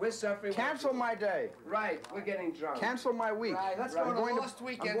 suffering. We're suffering. Cancel my day. Right, we're getting drunk. Cancel my week. Right, let's go I'm to going Lost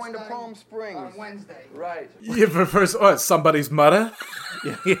Weekend. I'm going to starting Palm Springs. on Wednesday. Right. Yeah, but first, somebody's mother,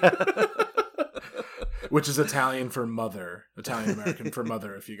 Yeah. which is Italian for mother, Italian American for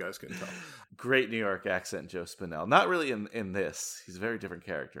mother, if you guys can tell. Great New York accent, Joe Spinell. Not really in this. He's a very different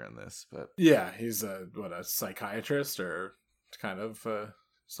character in this, but Yeah, he's a psychiatrist or kind of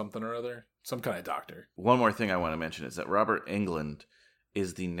something or other, some kind of doctor. one more thing I want to mention is that Robert Englund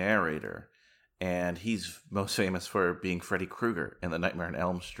is the narrator, and he's most famous for being Freddy Krueger in the Nightmare on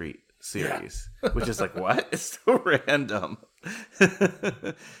Elm Street series, which is like, what? It's so random.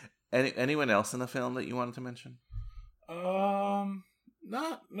 Anyone else in the film that you wanted to mention?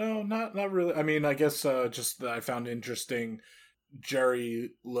 Not really. I mean, I guess just that I found interesting.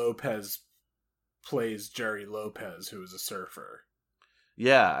 Jerry Lopez plays Jerry Lopez, who is a surfer.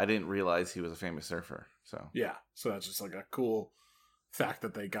 Yeah, I didn't realize he was a famous surfer. So Yeah, so that's just like a cool fact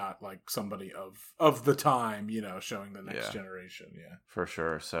that they got like somebody of the time, showing the next generation. Yeah, for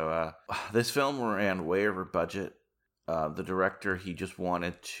sure. So this film ran way over budget. The director, he just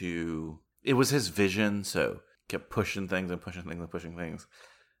wanted to... It was his vision, so kept pushing things and pushing things and pushing things.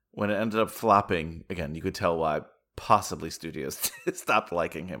 When it ended up flopping, again, you could tell why possibly studios stopped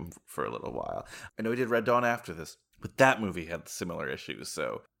liking him for a little while. I know he did Red Dawn after this, but that movie had similar issues,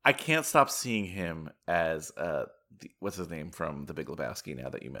 so I can't stop seeing him as... what's his name from The Big Lebowski now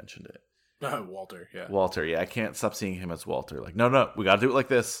that you mentioned it? Walter, yeah. Walter, yeah. I can't stop seeing him as Walter. Like, no, we gotta do it like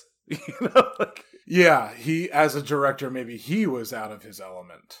this. Yeah, he, as a director, maybe he was out of his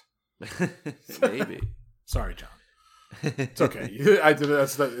element. Maybe. Sorry, John. It's okay.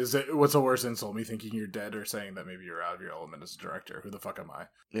 What's a worse insult? Me thinking you're dead or saying that maybe you're out of your element as a director? Who the fuck am I?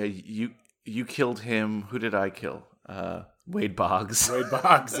 Yeah, you killed him. Who did I kill? Wade Boggs. Wade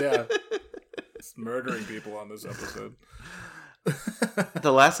Boggs, yeah. It's murdering people on this episode.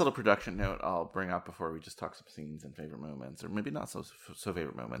 The last little production note I'll bring up before we just talk some scenes and favorite moments, or maybe not so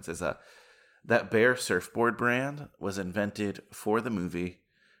favorite moments, is that Bear surfboard brand was invented for the movie.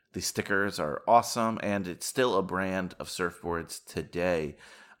 The stickers are awesome, and it's still a brand of surfboards today.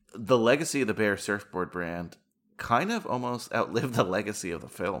 The legacy of the Bear surfboard brand kind of almost outlived the legacy of the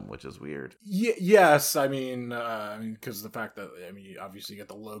film, which is weird. Yes, I mean, because the fact that obviously you get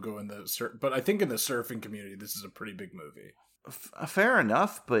the logo in the surf, but I think in the surfing community, this is a pretty big movie. Fair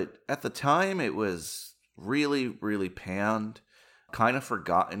enough, but at the time it was really, really panned, kind of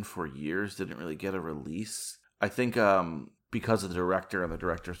forgotten for years, didn't really get a release. I think because of the director and the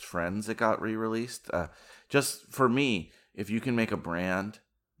director's friends, it got re-released. Just for me, if you can make a brand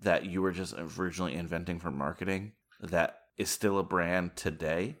that you were just originally inventing for marketing that is still a brand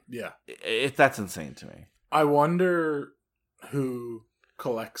today, yeah, that's insane to me. I wonder who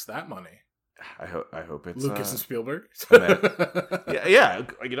collects that money. I hope it's Lucas and Spielberg. yeah.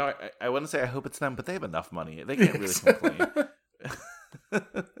 I wouldn't say I hope it's them, but they have enough money. They can't really complain.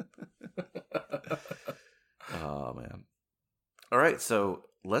 Oh man! All right, so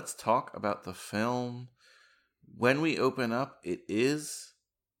let's talk about the film. When we open up, it is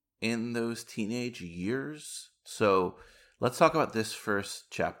in those teenage years. So let's talk about this first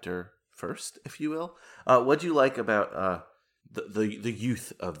chapter first, if you will. What do you like about the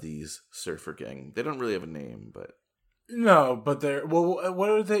youth of these surfer gang? They don't really have a name, but no, but they're what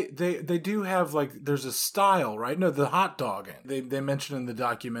are they? They do have like there's a style, right? No, the hot dogging. They mention in the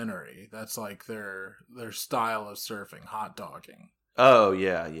documentary that's like their style of surfing, hot dogging. Oh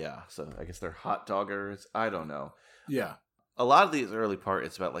yeah. So I guess they're hot doggers. I don't know. Yeah. a lot of these early part,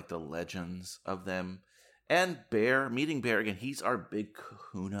 it's about like the legends of them. And Bear, meeting Bear again, he's our big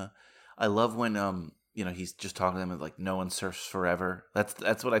kahuna. I love when he's just talking to them and like no one surfs forever.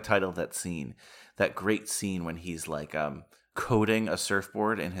 That's what I titled that scene. That great scene when he's like coding a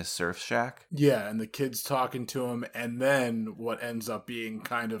surfboard in his surf shack. Yeah, and the kid's talking to him, and then what ends up being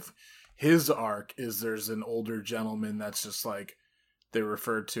kind of his arc is there's an older gentleman that's just like they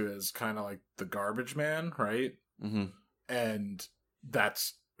refer to as kind of like the garbage man, right? Mm-hmm. And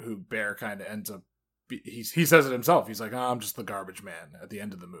that's who Bear kind of ends up. He says it himself. He's like, I'm just the garbage man at the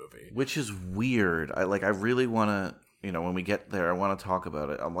end of the movie. Which is weird. I really want to, when we get there, I want to talk about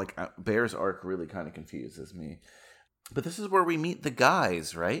it. I'm like, Bear's arc really kind of confuses me. But this is where we meet the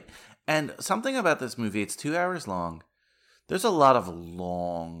guys, right? And something about this movie, it's 2 hours long. There's a lot of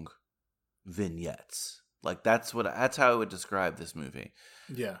long vignettes. Like, that's how I would describe this movie.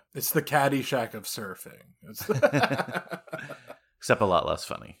 Yeah. It's the Caddyshack of surfing. Except a lot less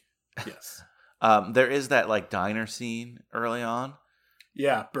funny. Yes. There is that like diner scene early on.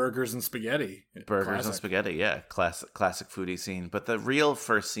 Yeah, burgers and spaghetti. And spaghetti, yeah. Classic foodie scene. But the real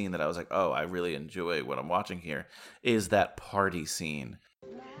first scene that I was like, oh, I really enjoy what I'm watching here is that party scene.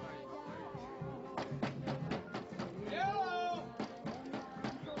 Hello!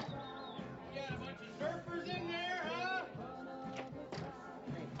 You got a bunch of surfers in there, huh?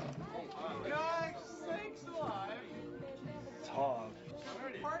 Guys, sakes alive. Tom.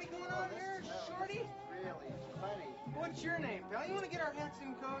 Party going on here, Shorty? Really funny. What's your name, pal? You want to get our hats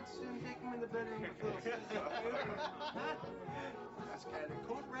and coats and take them in the bedroom with Phil? Huh? That's kind of a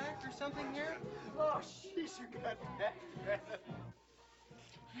coat rack or something here? Oh, sheesh, you got that.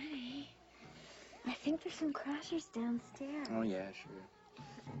 Honey, I think there's some crashers downstairs. Oh, yeah, sure.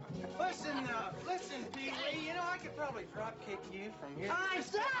 Listen, Pee-wee, I could probably drop kick you from here.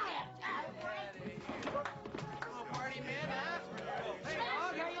 Little party man, huh? Hey,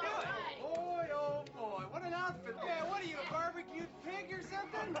 dog, how you doing? Boy, oh boy, what an outfit. Yeah, what are you, a barbecued pig or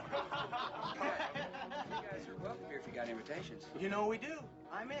something? You guys are welcome here if you got invitations. You know we do.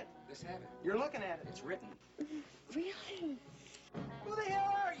 I'm it. Let's have it. You're looking at it. It's written. Really? Who the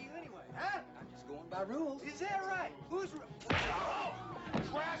hell are you anyway, huh? I'm just going by rules. Is that right? Who's... Oh!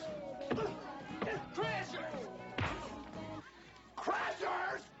 Crash! Crashers!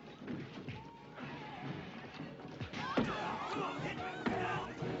 Crashers!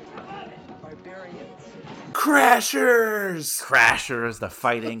 Barbarians. Crashers, the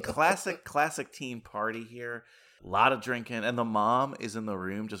fighting. Classic teen party here. A lot of drinking. And the mom is in the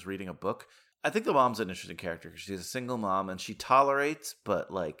room just reading a book. I think the mom's an interesting character because she's a single mom and she tolerates,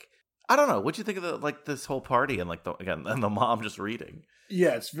 but like, I don't know. What'd you think of this whole party and like and the mom just reading?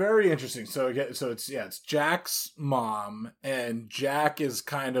 Yeah, it's very interesting. So it's Jack's mom, and Jack is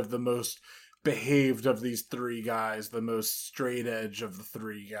kind of the most behaved of these three guys, the most straight edge of the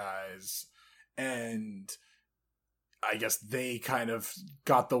three guys. And I guess they kind of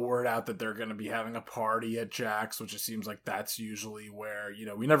got the word out that they're going to be having a party at Jack's, which it seems like that's usually where,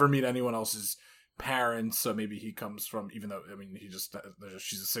 we never meet anyone else's parents. So maybe he comes from, even though,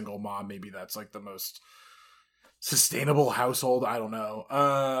 she's a single mom. Maybe that's like the most sustainable household. I don't know.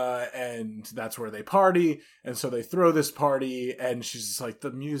 And that's where they party. And so they throw this party and she's just like,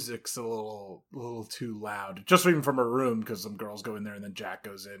 the music's a little too loud, just even from her room. Cause some girls go in there and then Jack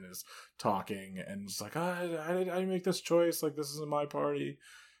goes in and is talking and it's like, I didn't make this choice. Like, this isn't my party.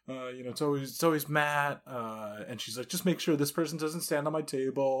 It's always Matt. And she's like, just make sure this person doesn't stand on my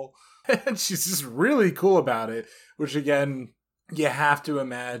table. And she's just really cool about it, which again, you have to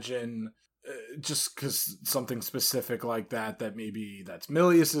imagine, just because something specific like that maybe that's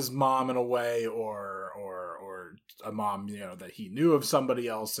Milius's mom in a way, or a mom, that he knew of somebody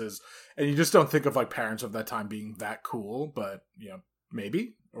else's, and you just don't think of like parents of that time being that cool, but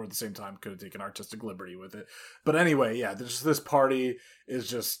maybe, or at the same time could have taken artistic liberty with it. But anyway, yeah, this party is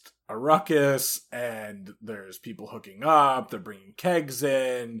just a ruckus, and there's people hooking up, they're bringing kegs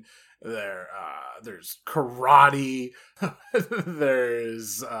in, there's karate,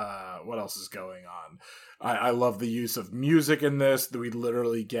 there's what else is going on? I love the use of music in this. We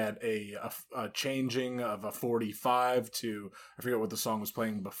literally get a changing of a 45 to, I forget what the song was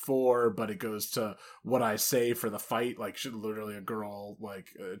playing before, but it goes to What I Say for the fight. Like, literally a girl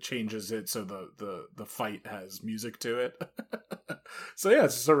changes it so the fight has music to it. So yeah,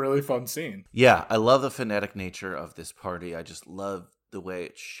 it's just a really fun scene. Yeah, I love the phonetic nature of this party. I just love the way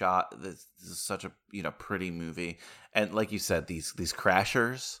it's shot. This is such a pretty movie, and like you said, these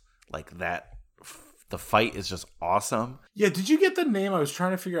crashers, like that. The fight is just awesome. Yeah, did you get the name? I was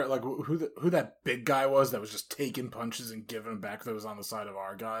trying to figure out like who that big guy was that was just taking punches and giving them back that was on the side of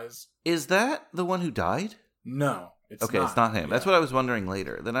our guys. Is that the one who died? No, it's okay, not. it's not him. Yeah. That's what I was wondering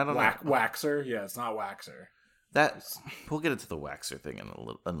later. Then I don't know. Waxer? Yeah, it's not Waxer. We'll get into the Waxer thing in a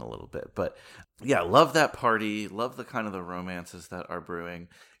little bit, but yeah, love that party. Love the kind of the romances that are brewing.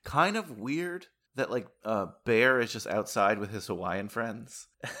 Kind of weird that like Bear is just outside with his Hawaiian friends.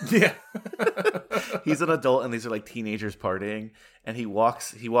 Yeah, he's an adult and these are like teenagers partying, and he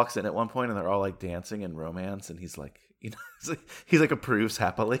walks in at one point and they're all like dancing and romance, and he's like, you know, he's like approves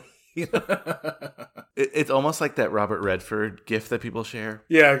happily. You know? It's almost like that Robert Redford gif that people share.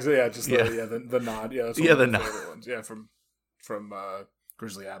 Yeah, just the nod. Yeah, that's one yeah, of the my nod. favorite ones. Yeah, from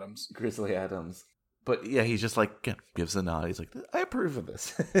Grizzly Adams. Grizzly Adams. But yeah, he's just like gives a nod. He's like, I approve of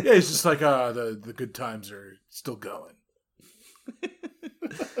this. Yeah, he's just like, the good times are still going.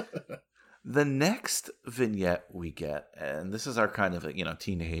 The next vignette we get, and this is our kind of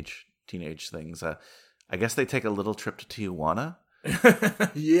teenage things. I guess they take a little trip to Tijuana.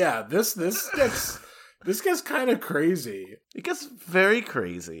 Yeah, this gets kind of crazy. It gets very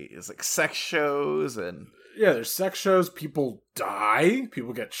crazy. It's like sex shows and yeah, there's sex shows. People die.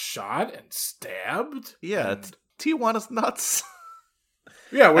 People get shot and stabbed. Yeah, Tijuana's nuts.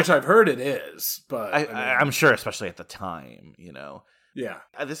 Yeah, which I've heard it is, but I'm sure, especially at the time, you know. Yeah,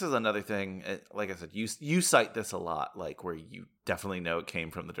 this is another thing. Like I said, you cite this a lot, like where you definitely know it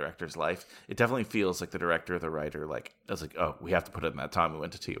came from the director's life. It definitely feels like the director or the writer, like I was like, oh, we have to put it in that time we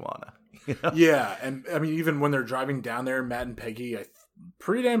went to Tijuana. You know? Yeah, and I mean, even when they're driving down there, Matt and Peggy, I'm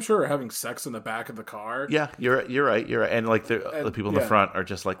pretty damn sure are having sex in the back of the car. Yeah, you're right, and like the people in the front are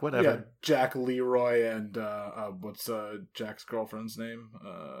just like whatever. Yeah, Jack Leroy and what's Jack's girlfriend's name?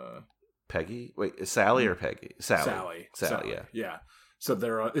 Peggy. Wait, Sally or Peggy? Sally. Yeah. So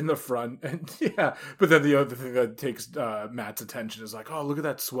they're in the front, and yeah. But then the other thing that takes Matt's attention is like, "Oh, look at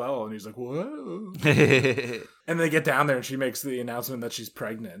that swell," and he's like, "Whoa!" And they get down there, and she makes the announcement that she's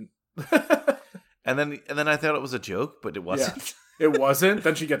pregnant. and then I thought it was a joke, but it wasn't. Yeah, it wasn't.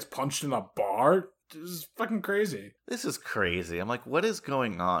 Then she gets punched in a bar. This is fucking crazy. This is crazy. I'm like, what is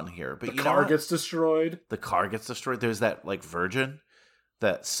going on here? But the car gets destroyed. The car gets destroyed. There's that like virgin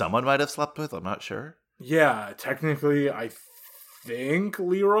that someone might have slept with. I'm not sure. Yeah, technically, I think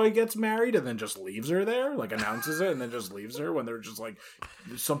Leroy gets married and then just leaves her there, like announces it and then just leaves her when they're just like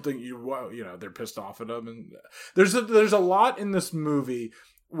something they're pissed off at him. And there's a lot in this movie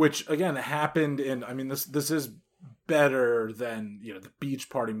which again happened in. I mean, this is better than the beach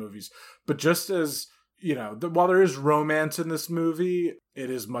party movies, but just as while there is romance in this movie,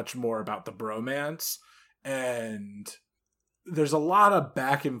 it is much more about the bromance, and there's a lot of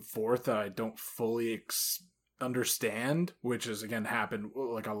back and forth that I don't fully understand, which is again happened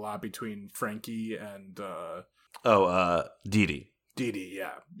like a lot between Frankie and Dee Dee,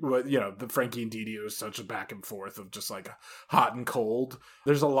 yeah. Well, the Frankie and Dee Dee was such a back and forth of just like hot and cold.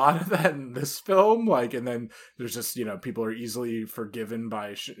 There's a lot of that in this film, like, and then there's just people are easily forgiven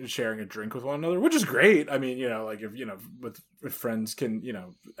by sharing a drink with one another, which is great. I mean, like if friends can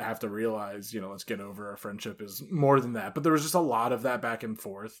have to realize let's get over our friendship is more than that. But there was just a lot of that back and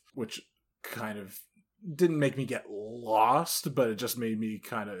forth, which kind of didn't make me get lost, but it just made me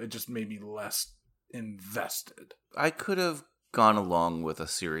less invested. I could have gone along with a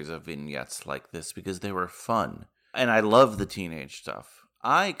series of vignettes like this because they were fun. And I love the teenage stuff.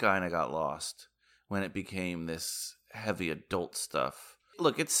 I kind of got lost when it became this heavy adult stuff.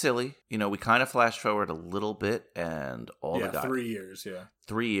 Look, it's silly. We kind of flash forward a little bit and all the guys. 3 years, yeah.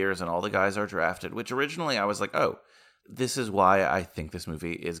 3 years and all the guys are drafted, which originally I was like, oh, this is why I think this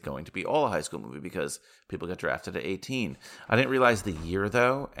movie is going to be all a high school movie, because people get drafted at 18. I didn't realize the year,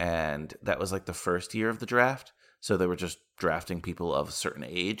 though, and that was like the first year of the draft. So they were just drafting people of a certain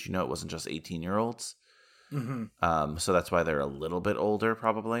age. It wasn't just 18-year-olds. Mm-hmm. So that's why they're a little bit older,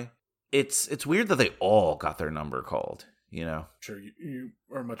 probably. It's weird that they all got their number called. Sure, you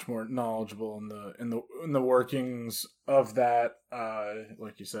are much more knowledgeable in the workings of that.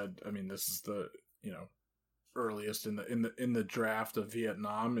 Like you said, I mean, this is the earliest in the draft of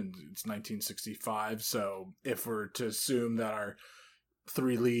Vietnam, and it's 1965. So if we're to assume that our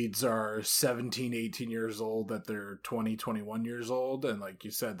three leads are 17, 18 years old, that they're 20, 21 years old, and like you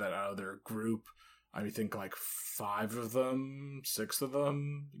said, that out of their group, I think like 6 of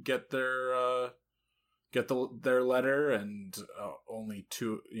them get their letter, and only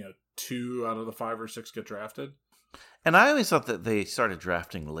two out of the 5 or 6 get drafted. And I always thought that they started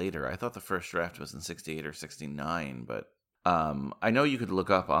drafting later. I thought the first draft was in 68 or 69, but I know you could look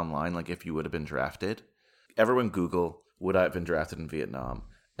up online, like, if you would have been drafted. Everyone Google, would I have been drafted in Vietnam?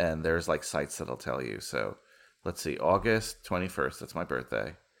 And there's, like, sites that'll tell you. So, let's see, August 21st, that's my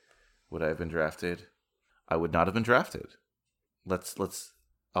birthday. Would I have been drafted? I would not have been drafted. Let's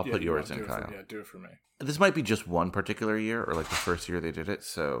I'll put yours in, Kyle. Do it for me. This might be just one particular year, or like the first year they did it.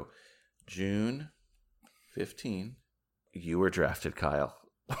 So, June 15, you were drafted, Kyle.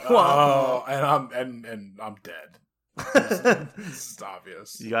 Oh, and I'm dead. This is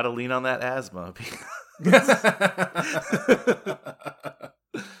obvious. You got to lean on that asthma.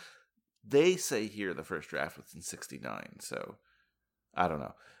 They say here the first draft was in 69, so I don't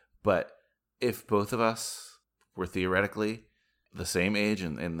know. But if both of us were theoretically the same age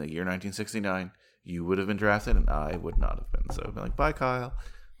in the year 1969, you would have been drafted and I would not have been. So I'd be like, bye, Kyle.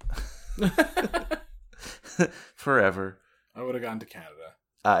 Forever. I would have gone to Canada.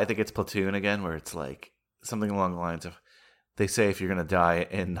 I think it's Platoon again, where it's like something along the lines of, they say if you're going to die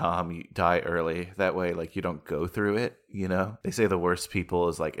in Nam, you die early. That way, like, you don't go through it, you know? They say the worst people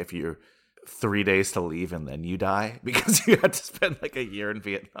is like if you're 3 days to leave and then you die because you had to spend like a year in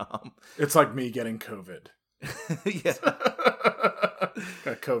Vietnam. It's like me getting COVID. Yeah.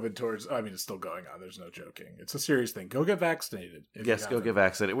 Got COVID it's still going on. There's no joking. It's a serious thing. Go get vaccinated. Yes, go get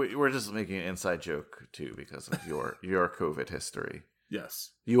vaccinated. We're just making an inside joke, too, because of your COVID history. Yes.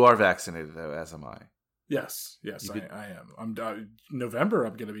 You are vaccinated, though, as am I. Yes, I am. November,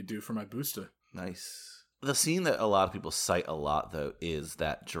 I'm going to be due for my booster. Nice. The scene that a lot of people cite a lot, though, is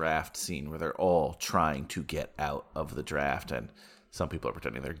that draft scene where they're all trying to get out of the draft, and some people are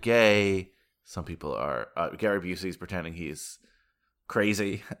pretending they're gay. Some people are... Gary Busey's pretending he's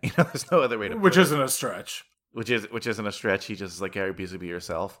crazy. You know, there's no other way to put it. Which isn't a stretch. Which isn't a stretch. He just is like, Gary Busey, be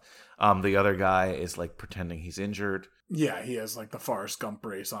yourself. The other guy is like pretending he's injured. Yeah, he has like the Forrest Gump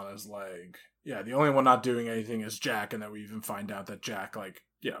brace on his leg. Yeah, the only one not doing anything is Jack, and then we even find out that Jack, like,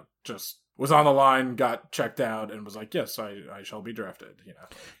 you know, just was on the line, got checked out, and was like, yes, I shall be drafted, you know.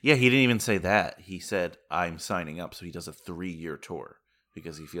 Yeah, he didn't even say that. He said, I'm signing up, so he does a 3-year tour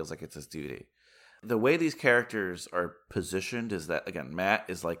because he feels like it's his duty. The way these characters are positioned is that, again, Matt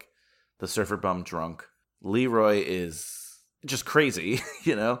is like the surfer bum drunk. Leroy is just crazy,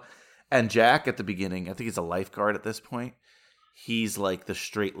 you know? And Jack at the beginning, I think he's a lifeguard at this point. He's like the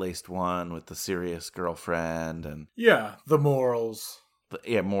straight-laced one with the serious girlfriend. And yeah, the morals.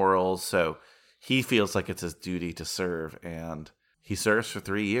 Morals. So he feels like it's his duty to serve, and he serves for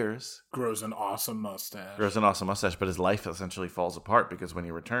 3 years. Grows an awesome mustache. But his life essentially falls apart because when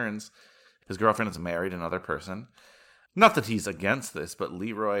he returns, his girlfriend has married another person. Not that he's against this, but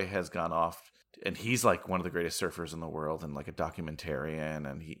Leroy has gone off, and he's like one of the greatest surfers in the world and like a documentarian,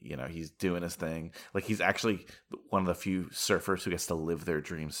 and he's doing his thing. Like, he's actually one of the few surfers who gets to live their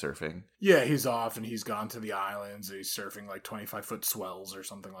dream surfing. Yeah, he's off and he's gone to the islands. And he's surfing like 25-foot swells or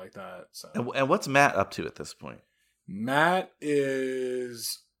something like that. So. And what's Matt up to at this point? Matt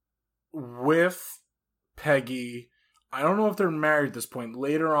is with Peggy. I don't know if they're married at this point.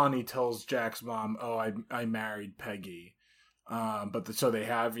 Later on, he tells Jack's mom, "Oh, I married Peggy." So they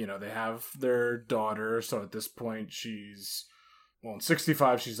have their daughter. So at this point, she's, in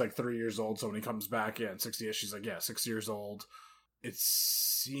 65, she's like 3 years old. So when he comes back, in 68, she's like, 6 years old. It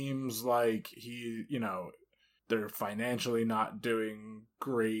seems like they're financially not doing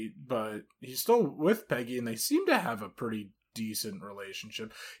great, but he's still with Peggy, and they seem to have a pretty decent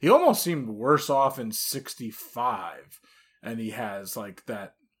relationship. He almost seemed worse off in 65, and he has like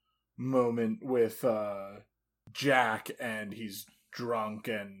that moment with Jack, and he's drunk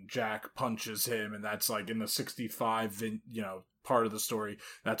and Jack punches him, and that's like in the 65 part of the story.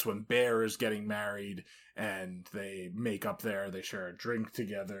 That's when Bear is getting married and they make up there, they share a drink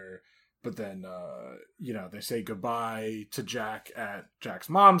together, but then they say goodbye to Jack at Jack's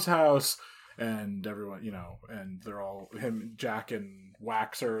mom's house. And everyone, and they're all, Jack and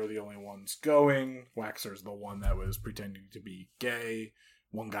Waxer are the only ones going. Waxer's the one that was pretending to be gay.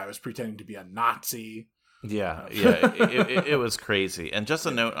 One guy was pretending to be a Nazi. Yeah. It was crazy. And just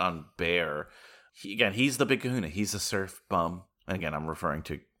a note on Bear. He's the Big Kahuna. He's a surf bum. And again, I'm referring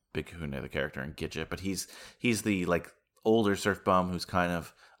to Big Kahuna, the character in Gidget. But he's the, like, older surf bum who's kind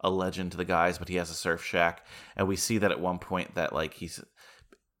of a legend to the guys, but he has a surf shack. And we see that at one point that, like,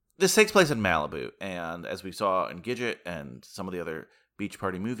 this takes place in Malibu, and as we saw in Gidget and some of the other beach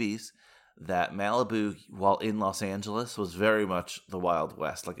party movies, that Malibu, while in Los Angeles, was very much the Wild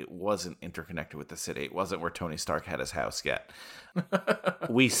West. Like, it wasn't interconnected with the city. It wasn't where Tony Stark had his house yet.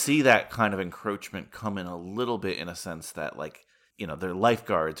 We see that kind of encroachment come in a little bit, in a sense that, like, their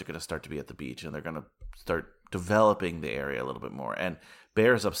lifeguards are going to start to be at the beach, and they're going to start developing the area a little bit more. And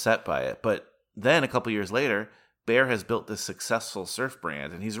Bear's upset by it. But then a couple years later, Bear has built this successful surf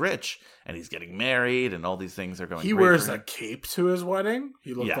brand, and he's rich, and he's getting married, and all these things are going. He wears a cape to his wedding.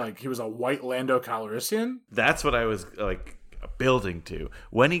 He looked like he was a white Lando Calrissian. That's what I was like. building to.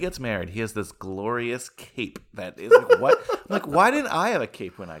 When he gets married, he has this glorious cape that is like, what? I'm like, why didn't I have a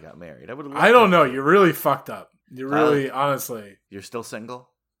cape when I got married? I don't know. You really fucked up. You really, honestly. You're still single?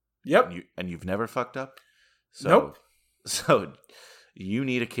 Yep. And you've never fucked up? So, nope. So you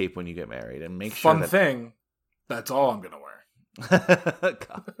need a cape when you get married, and make sure. Fun thing. That's all I'm gonna wear.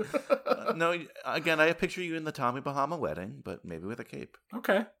 No, again, I picture you in the Tommy Bahama wedding, but maybe with a cape.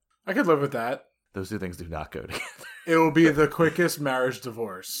 Okay, I could live with that. Those two things do not go together. It will be the quickest marriage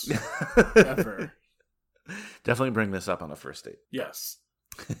divorce ever. Definitely bring this up on a first date. Yes.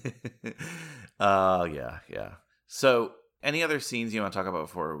 Yeah. So, any other scenes you want to talk about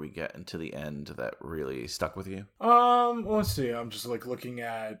before we get into the end that really stuck with you? Let's see. I'm just like looking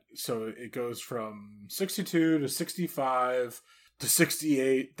at, so it goes from 62 to 65 to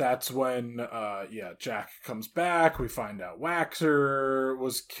 68. That's when, Jack comes back. We find out Waxer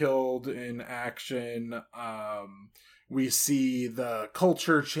was killed in action. We see the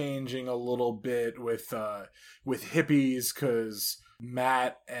culture changing a little bit with hippies, because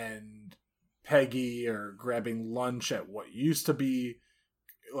Matt and Peggy are grabbing lunch at what used to be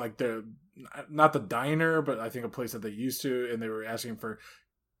like not the diner, but I think a place that they used to, and they were asking for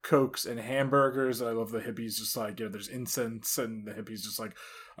Cokes and hamburgers. I love the hippies just like, there's incense, and the hippies just like,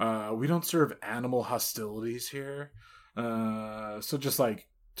 we don't serve animal hostilities here. So just like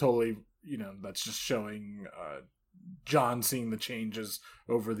totally, that's just showing John seeing the changes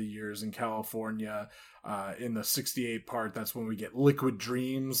over the years in California. In the 68 part, that's when we get Liquid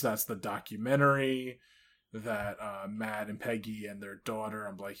Dreams. That's the documentary that Matt and Peggy and their daughter,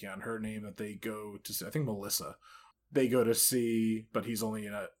 I'm blanking on her name, that they go to see, I think Melissa, they go to see, but he's only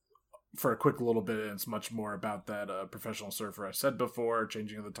for a quick little bit, and it's much more about that professional surfer I said before,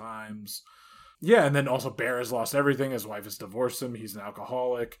 changing of the times. Yeah, and then also Bear has lost everything. His wife has divorced him. He's an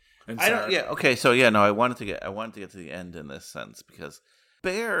alcoholic. And I wanted to get to the end in this sense, because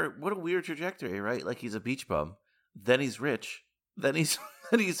Bear, what a weird trajectory, right? Like, he's a beach bum, then he's rich, then he's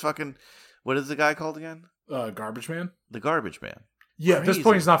fucking, what is the guy called again? Garbage Man. The Garbage Man. Yeah, at this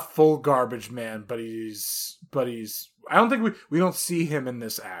point he's not full garbage man, but he's. I don't think we don't see him in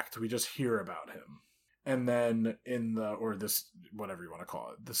this act. We just hear about him, and then this whatever you want to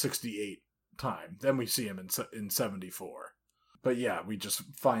call it, the 68 time, then we see him in 74. But yeah, we just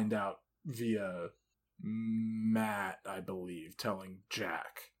find out via Matt, I believe, telling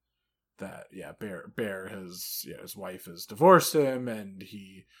Jack that Bear has his wife has divorced him, and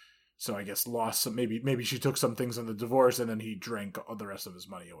he. So I guess lost some, maybe she took some things in the divorce, and then he drank all the rest of his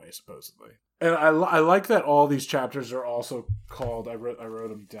money away, supposedly. And I like that all these chapters are also called, I wrote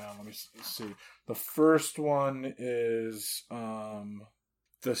them down, let me see. The first one is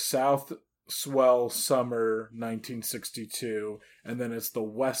the South Swell Summer 1962, and then it's the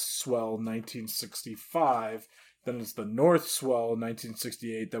West Swell 1965, then it's the North Swell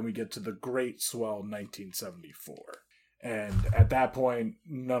 1968, then we get to the Great Swell 1974. And at that point,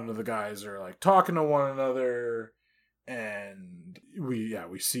 none of the guys are like talking to one another, and we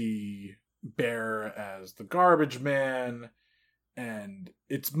see Bear as the Garbage Man, and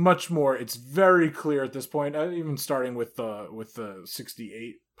it's very clear at this point, even starting with the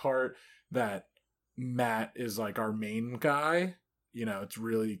 68 part, that Matt is like our main guy. It's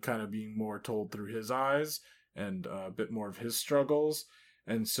really kind of being more told through his eyes and a bit more of his struggles.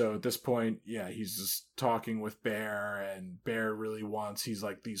 And so at this point, he's just talking with Bear, and Bear really he's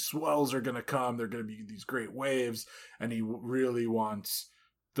like, these swells are going to come, they're going to be these great waves, and he really wants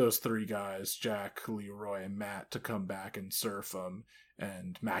those three guys, Jack, Leroy, and Matt, to come back and surf them.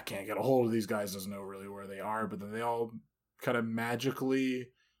 And Matt can't get a hold of these guys, doesn't know really where they are, but then they all kind of magically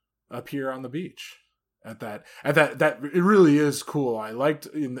appear on the beach. That it really is cool. I liked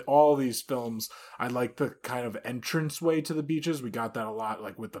in all these films, I liked the kind of entrance way to the beaches. We got that a lot,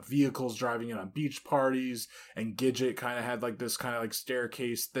 like with the vehicles driving in on beach parties, and Gidget kind of had like this kind of like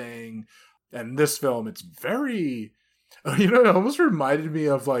staircase thing. And this film, it's very, it almost reminded me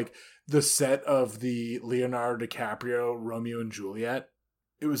of like the set of the Leonardo DiCaprio Romeo and Juliet.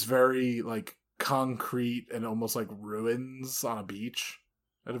 It was very like concrete and almost like ruins on a beach.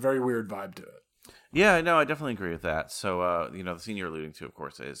 It had a very weird vibe to it. Yeah, no, I definitely agree with that. So, the scene you're alluding to, of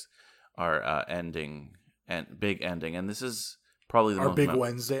course, is our ending and big ending, and this is probably the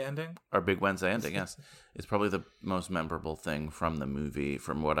Wednesday ending. Our big Wednesday ending, yes, it's probably the most memorable thing from the movie,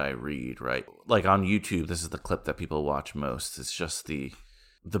 from what I read. Right, like on YouTube, this is the clip that people watch most. It's just the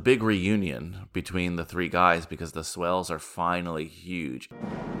big reunion between the three guys, because the swells are finally huge.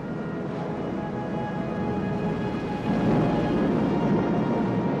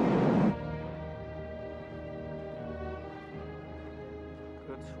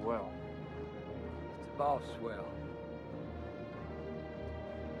 Swell. It's about swell.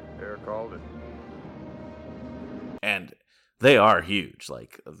 Bear called it. And they are huge.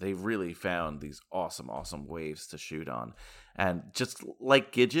 Like, they really found these awesome waves to shoot on. And just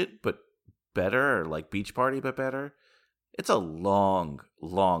like Gidget, but better, or like Beach Party, but better, it's a long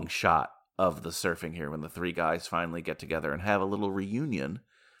shot of the surfing here when the three guys finally get together and have a little reunion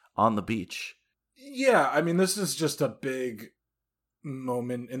on the beach. Yeah, I mean, this is just a big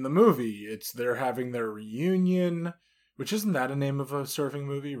moment in the movie. They're having their reunion, which isn't that a name of a surfing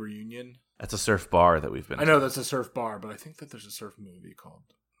movie? Reunion? That's a surf bar that we've been I know that's a surf bar, but I think that there's a surf movie called,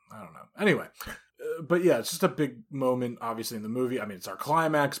 I don't know. Anyway, but yeah, it's just a big moment, obviously, in the movie. I mean, it's our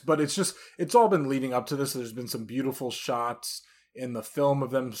climax, but it's all been leading up to this. There's been some beautiful shots in the film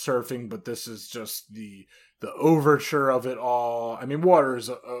of them surfing, but this is just the overture of it all. I mean, water is,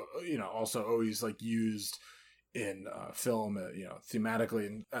 also always like used in film,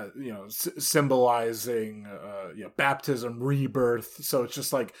 thematically, and symbolizing, baptism, rebirth. So it's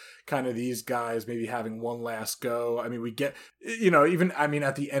just like kind of these guys maybe having one last go. I mean, we get, even, I mean,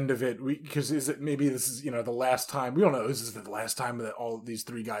 at the end of it, because this is, the last time, we don't know, is this the last time that all these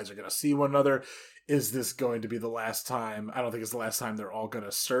three guys are going to see one another? Is this going to be the last time? I don't think it's the last time they're all going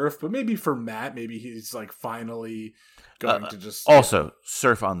to surf, but maybe for Matt, maybe he's like finally going to just also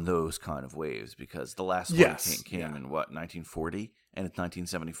surf on those kind of waves, because the last one came in what, 1940, and it's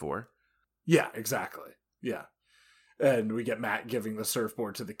 1974. Yeah, exactly. Yeah, and we get Matt giving the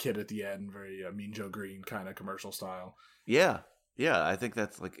surfboard to the kid at the end, very Mean Joe Green kind of commercial style. Yeah, I think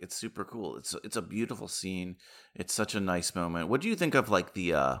that's like, it's super cool. It's a beautiful scene. It's such a nice moment. What do you think of like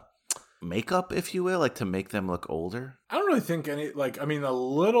the makeup, if you will, like to make them look older? I don't really think any, like, I mean, a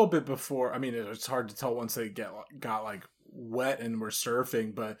little bit before, I mean, it's hard to tell once they got like wet and were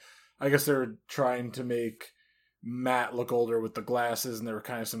surfing, but I guess they were trying to make Matt look older with the glasses, and there were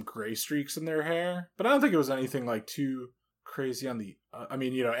kind of some gray streaks in their hair, but I don't think it was anything like too crazy on the, I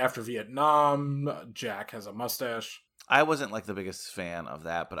mean, after Vietnam, Jack has a mustache. I wasn't like the biggest fan of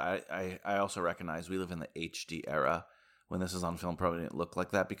that, but I also recognize we live in the HD era. When this is on film, probably didn't look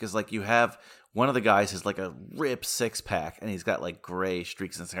like that, because like you have one of the guys has like a ripped 6-pack and he's got like gray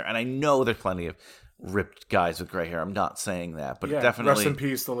streaks in his hair. And I know there's plenty of ripped guys with gray hair. I'm not saying that, but definitely. Rest in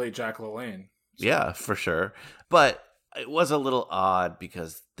peace, the late Jack LaLanne. So. Yeah, for sure. But it was a little odd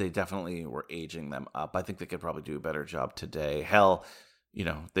because they definitely were aging them up. I think they could probably do a better job today. Hell,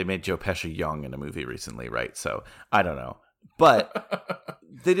 they made Joe Pesci young in a movie recently, right? So I don't know. But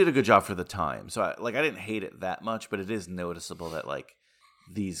they did a good job for the time. So I didn't hate it that much, but it is noticeable that like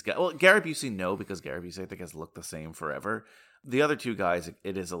these guys, well, Gary Busey, no, because Gary Busey I think has looked the same forever. The other two guys,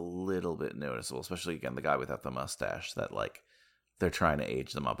 it is a little bit noticeable, especially again, the guy without the mustache, that like they're trying to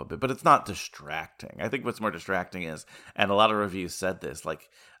age them up a bit, but it's not distracting. I think what's more distracting is, and a lot of reviews said this, like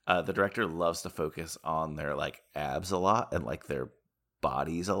the director loves to focus on their like abs a lot and like their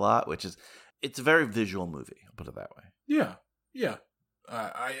bodies a lot, which is, it's a very visual movie. I'll put it that way. Yeah.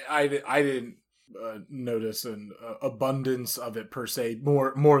 I didn't notice an abundance of it per se,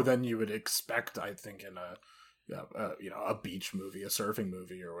 more than you would expect, I think, in a beach movie, a surfing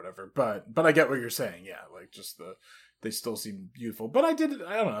movie or whatever. But I get what you're saying. Yeah, like just they still seem beautiful. But I don't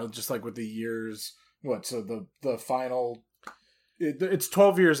know, just like with the years. So the final, it's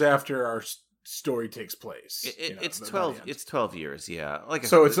 12 years after our story takes place. It's 12. It's 12 years. Yeah. Like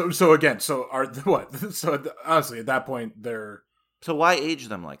so honestly, at that point they're. So why age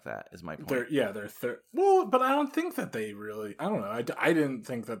them like that? Is my point. They're well, but I don't think that they really. I don't know. I didn't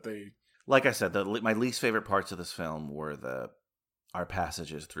think that they. Like I said, my least favorite parts of this film were our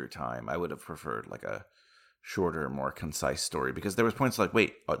passages through time. I would have preferred like a shorter, more concise story, because there was points like,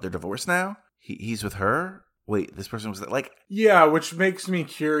 wait, they're divorced now? He's with her? Wait, this person was like... Yeah, which makes me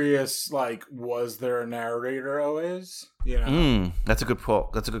curious, like, was there a narrator always? That's a good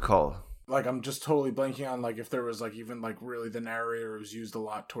call. That's a good call. Like, I'm just totally blanking on, like, if there was, like, even, like, really the narrator was used a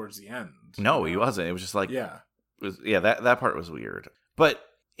lot towards the end. No, he wasn't. It was just, like... Yeah. That part was weird. But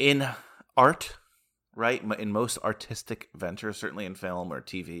in art, right, in most artistic ventures, certainly in film or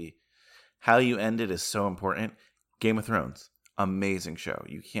TV, how you end it is so important. Game of Thrones, amazing show.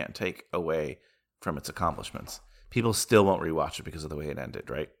 You can't take away from its accomplishments. People still won't rewatch it because of the way it ended,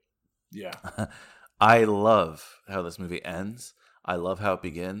 right? Yeah. I love how this movie ends. I love how it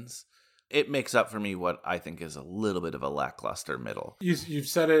begins. It makes up for me what I think is a little bit of a lackluster middle. You've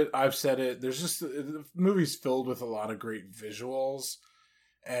said it. I've said it. There's just the movie's filled with a lot of great visuals.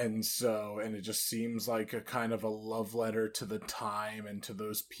 And it just seems like a kind of a love letter to the time and to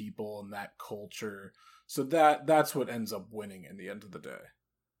those people and that culture. So that's what ends up winning in the end of the day.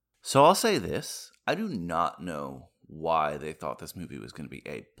 So I'll say this. I do not know why they thought this movie was going to be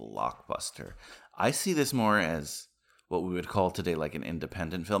a blockbuster. I see this more as what we would call today like an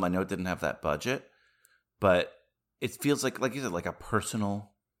independent film. I know it didn't have that budget, but it feels like you said, like a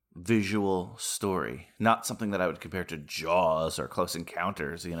personal visual story, not something that I would compare to Jaws or Close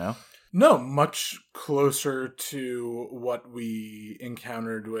Encounters, you know? No, much closer to what we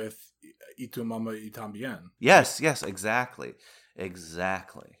encountered with Y Tu Mama y Tambien. Yes, exactly.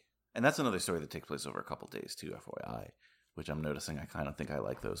 And that's another story that takes place over a couple days too, FYI, which I'm noticing I kind of think I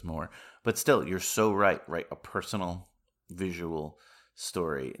like those more. But still, you're so right? A personal visual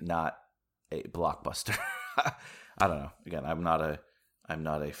story, not a blockbuster. I don't know. Again, I'm not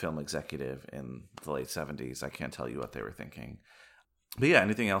a film executive in the late 70s. I can't tell you what they were thinking. But yeah,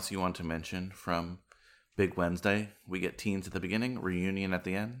 anything else you want to mention from Big Wednesday? We get teens at the beginning, reunion at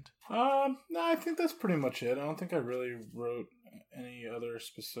the end. No, I think that's pretty much it. I don't think I really wrote any other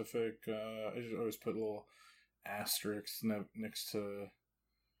specific. I just always put little asterisks next to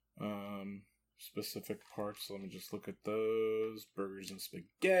specific parts. So let me just look at those. Burgers and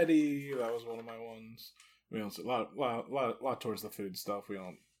spaghetti. That was one of my ones. We don't a lot towards the food stuff. We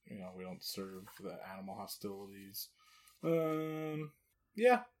don't serve the animal hostilities.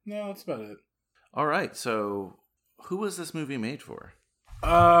 Yeah, no, that's about it. All right, so who was this movie made for?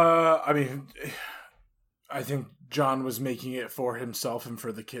 I mean, I think John was making it for himself and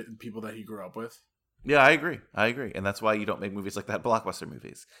for the people that he grew up with. Yeah, I agree, and that's why you don't make movies like that, blockbuster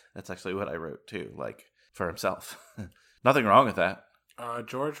movies. That's actually what I wrote too, like for himself. Nothing wrong with that.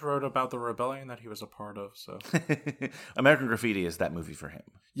 George wrote about the rebellion that he was a part of, so American Graffiti is that movie for him.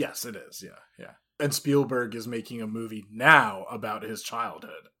 Yes, it is. Yeah. And Spielberg is making a movie now about his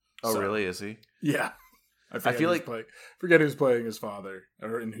childhood. Oh, really? Is he? Yeah. I forget who's playing his father,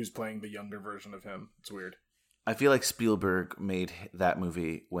 and who's playing the younger version of him. It's weird. I feel like Spielberg made that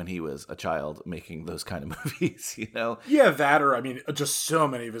movie when he was a child making those kind of movies, you know? Yeah, that, or I mean, just so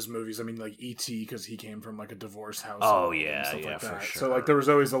many of his movies. I mean, like E.T., because he came from like a divorce house. Oh, yeah, like for that. sure. So like there was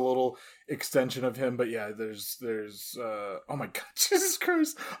always a little extension of him, but yeah, there's oh my god, Jesus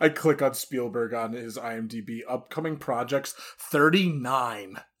Christ. I click on Spielberg on his IMDb, upcoming projects,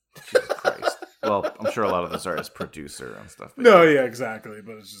 39. Jesus Christ. Well, I'm sure a lot of those are as producer and stuff. No, yeah, exactly.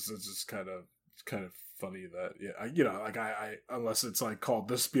 But it's just kind of funny that I unless it's like called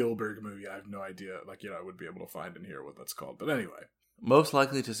the Spielberg movie, I have no idea. Like I would be able to find and hear what that's called. But anyway, most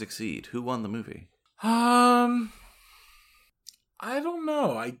likely to succeed. Who won the movie? I don't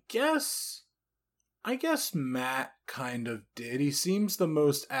know. I guess Matt kind of did. He seems the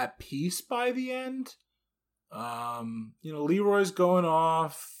most at peace by the end. Leroy's going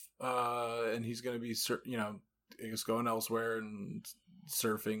off, and he's going to be, I guess going elsewhere and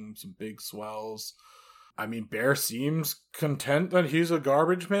surfing some big swells. I mean, Bear seems content that he's a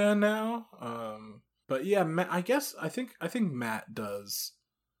garbage man now. But yeah, I think Matt does,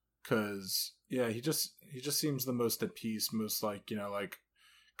 because yeah, he just seems the most at peace, most like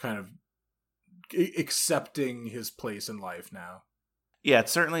kind of accepting his place in life now. Yeah,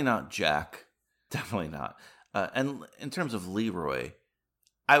 it's certainly not Jack. Definitely not. And in terms of Leroy,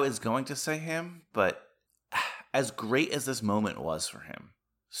 I was going to say him, but as great as this moment was for him,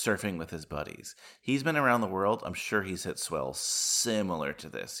 surfing with his buddies, he's been around the world. I'm sure he's hit swells similar to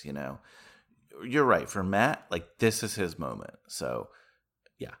this, You're right. For Matt, like, this is his moment. So,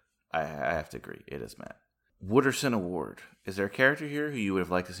 yeah, I have to agree. It is Matt. Wooderson Award. Is there a character here who you would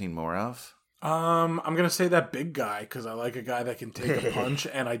have liked to see more of? I'm going to say that big guy, because I like a guy that can take a punch,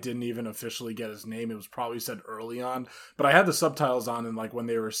 and I didn't even officially get his name. It was probably said early on, but I had the subtitles on, and like when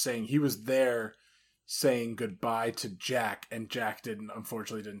they were saying, he was there saying goodbye to Jack, and Jack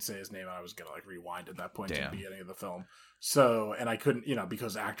unfortunately didn't say his name, and I was going to like rewind at that point to the beginning of the film. So, and I couldn't,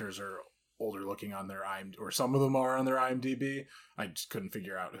 because actors are older looking on their IMDb, or some of them are on their IMDb. I just couldn't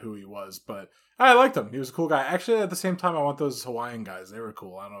figure out who he was, but I liked him. He was a cool guy. Actually, at the same time, I want those Hawaiian guys. They were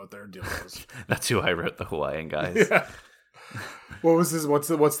cool. I don't know what their deal was. That's who I wrote, the Hawaiian guys. Yeah. What was this? What's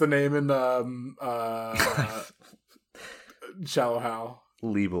the name in Shallow Hal?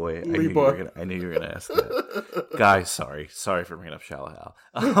 Lee Boy. Boy. I knew you were gonna ask that. Guys, sorry for bringing up Shallow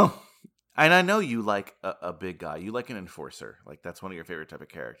Hal. And I know you like a big guy. You like an enforcer. Like, that's one of your favorite type of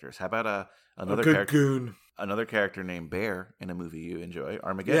characters. How about another character? Goon. Another character named Bear in a movie you enjoy,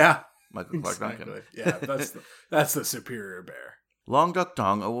 Armageddon. Yeah, Michael Clark Duncan. Yeah, that's the superior Bear. Long Duck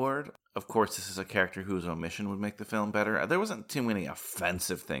Dong Award. Of course, this is a character whose omission would make the film better. There wasn't too many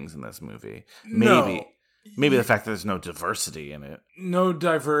offensive things in this movie. Maybe the fact that there's no diversity in it. No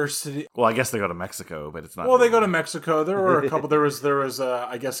diversity. Well, I guess they go to Mexico, but it's not. Well, they go to Mexico. There were a couple. There was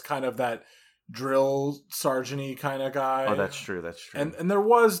I guess kind of that drill sergeant-y kind of guy. Oh, that's true. And there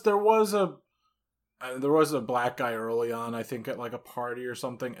was there was a black guy early on, I think, at like a party or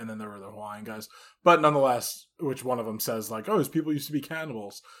something, and then there were the Hawaiian guys. But nonetheless, which one of them says like, "Oh, these people used to be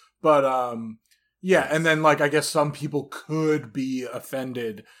cannibals." But yeah, and then like I guess some people could be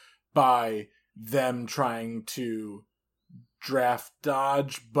offended by them trying to draft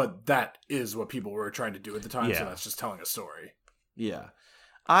dodge, but that is what people were trying to do at the time. So that's just telling a story. Yeah.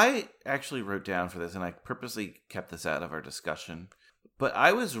 I actually wrote down for this, and I purposely kept this out of our discussion, but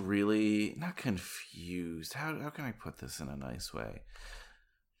I was really not confused. How can I put this in a nice way?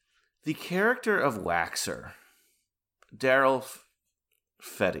 The character of Waxer, Daryl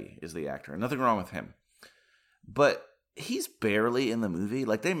Fetty is the actor. Nothing wrong with him. But he's barely in the movie.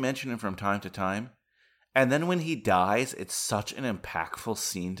 Like, they mention him from time to time. And then when he dies, it's such an impactful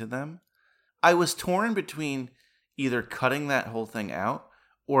scene to them. I was torn between either cutting that whole thing out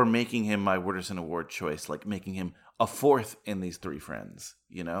or making him my Wooderson Award choice, like making him a fourth in these three friends,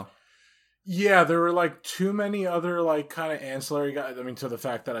 you know? Yeah, there were like too many other like kind of ancillary guys. I mean, to the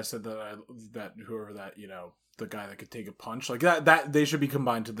fact that I said that whoever that, you know, the guy that could take a punch, like that they should be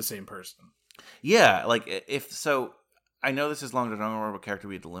combined to the same person. Yeah, like if so, I know this is long to know what character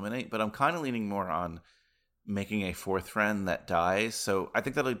we'd eliminate, but I'm kind of leaning more on making a fourth friend that dies. So I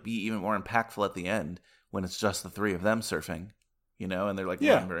think that'll be even more impactful at the end when it's just the three of them surfing, you know, and they're like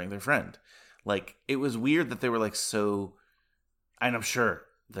remembering their friend. Like, it was weird that they were like so, and I'm sure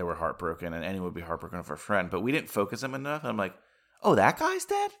they were heartbroken, and anyone would be heartbroken for a friend, but we didn't focus him enough. I'm like, oh, that guy's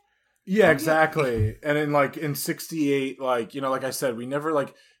dead? Yeah, exactly. And in 68, like, you know, like I said, we never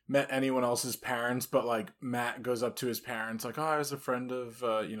like met anyone else's parents, but like Matt goes up to his parents like, "Oh, I was a friend of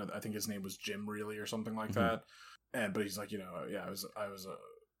you know, I think his name was Jim Reilly or something like that." And but he's like, you know, yeah, I was a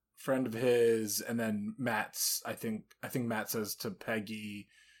friend of his. And then Matt's I think Matt says to Peggy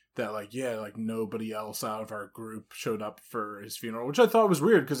that like, yeah, like nobody else out of our group showed up for his funeral, which I thought was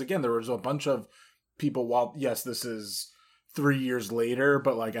weird because again, there was a bunch of people, while yes, this is 3 years later,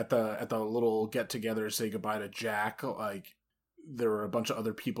 but like at the little get together to say goodbye to Jack, like there were a bunch of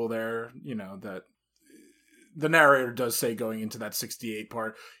other people there, you know, that the narrator does say going into that 68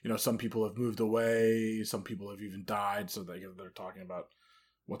 part, you know, some people have moved away, some people have even died, so they're talking about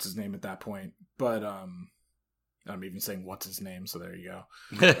what's his name at that point. But I'm even saying what's his name, so there you go.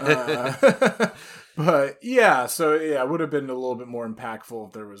 But yeah, so yeah, it would have been a little bit more impactful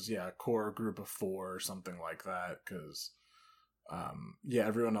if there was a core group of 4 or something like that, because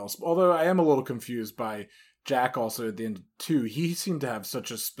everyone else, although I am a little confused by Jack also at the end too. He seemed to have such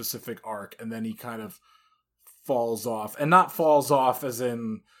a specific arc, and then he kind of falls off, and not falls off as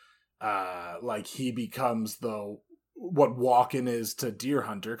in like he becomes what Walken is to Deer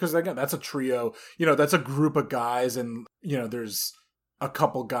Hunter, because again, that's a trio, you know, that's a group of guys, and you know, there's a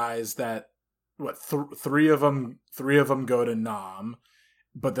couple guys that three of them go to Nam.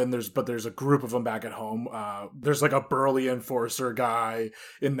 But then there's a group of them back at home. There's like a burly enforcer guy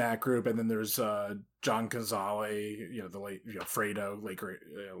in that group, and then there's John Cazale, you know, the late, you know, Fredo,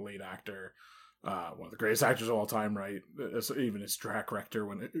 late actor, one of the greatest actors of all time, right? Even his track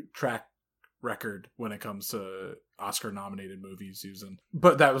record when it comes to Oscar nominated movies he was in.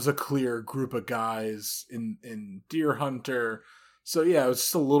 But that was a clear group of guys in Deer Hunter. So yeah, it was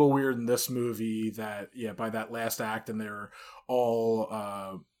just a little weird in this movie that by that last act, and they're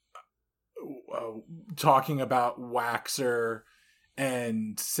all talking about Waxer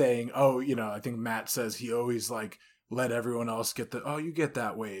and saying, oh, you know, I think Matt says he always like let everyone else get you get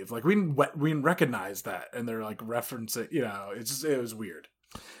that wave. Like we didn't recognize that, and they're like referencing, you know, it was weird.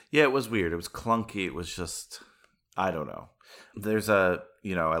 Yeah, it was weird. It was clunky. It was just, I don't know. There's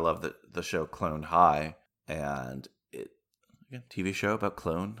you know, I love the show Clone High, and TV show about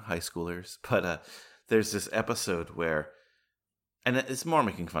clone high schoolers, but there's this episode where, and it's more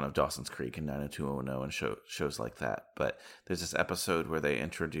making fun of Dawson's Creek and 90210 and shows like that, but there's this episode where they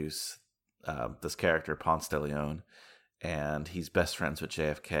introduce this character Ponce de Leon, and he's best friends with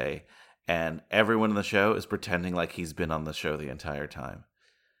JFK, and everyone in the show is pretending like he's been on the show the entire time.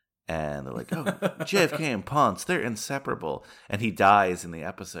 And they're like, oh, JFK and Ponce, they're inseparable. And he dies in the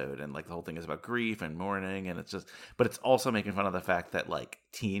episode. And like the whole thing is about grief and mourning. And it's just, but it's also making fun of the fact that like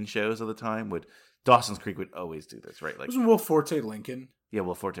teen shows of the time Dawson's Creek would always do this, right? Like, wasn't Will Forte Lincoln? Yeah,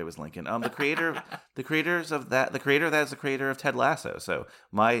 Will Forte was Lincoln. The creator of that is the creator of Ted Lasso. So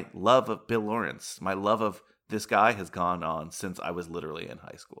my love of Bill Lawrence, my love of this guy has gone on since I was literally in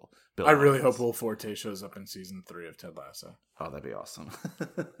high school. I really hope Will Forte shows up in season 3 of Ted Lasso. Oh, that'd be awesome.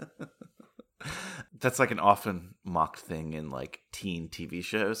 That's like an often mocked thing in like teen TV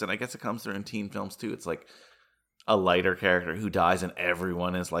shows, and I guess it comes through in teen films too. It's like a lighter character who dies and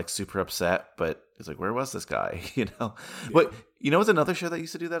everyone is like super upset, but it's like, where was this guy? You know? Yeah. But you know what's another show that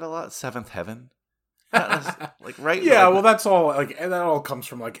used to do that a lot? Seventh Heaven. Like right? Yeah, like, well, that's all. Like, and that all comes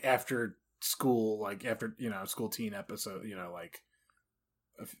from like after school, like after school teen episode. Like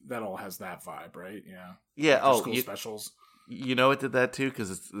that all has that vibe, right? Yeah. Yeah. After school specials. You know, it did that too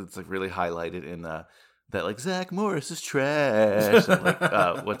because it's like really highlighted in that like Zach Morris is trash. And,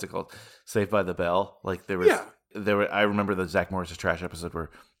 like what's it called? Saved by the Bell. Like there were. I remember the Zach Morris is trash episode where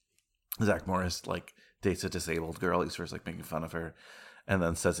Zach Morris like dates a disabled girl. He's first like making fun of her, and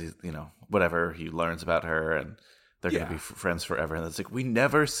then says he's whatever he learns about her, and they're gonna be friends forever. And it's like we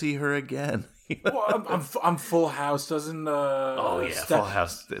never see her again. Well, I'm Full House doesn't. Full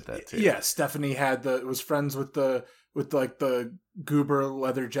House did that too. Yeah, Stephanie was friends with the goober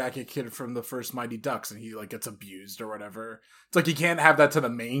leather jacket kid from the first Mighty Ducks, and he like gets abused or whatever. It's like you can't have that to the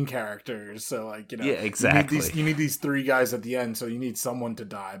main characters. So like yeah, exactly. You need these three guys at the end, so you need someone to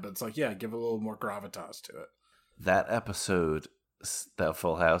die. But it's like give a little more gravitas to it. That episode, that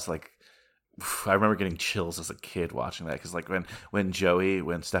Full House, like I remember getting chills as a kid watching that because like when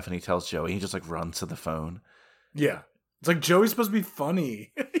Stephanie tells Joey, he just like runs to the phone. Yeah, it's like Joey's supposed to be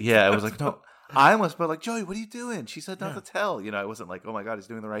funny. Yeah, it was like no. I almost felt like, Joey, what are you doing? She said not to tell. I wasn't like, oh my God, he's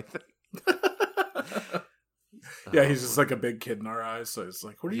doing the right thing. Yeah, he's just like a big kid in our eyes. So it's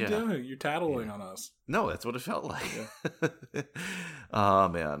like, what are you doing? You're tattling on us. No, that's what it felt like. Oh,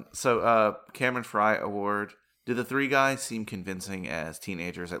 man. So, Cameron Fry Award. Did the three guys seem convincing as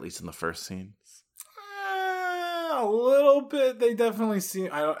teenagers, at least in the first scenes? A little bit. They definitely seem...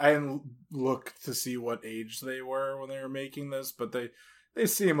 I didn't look to see what age they were when they were making this, but they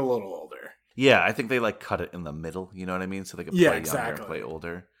seem a little older. Yeah, I think they like cut it in the middle, you know what I mean? So they could play younger and play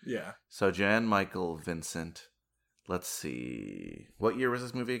older. Yeah. So Jan Michael Vincent, let's see. What year was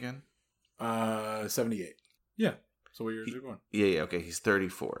this movie again? 78. Yeah. So what year is he born? Yeah, okay. He's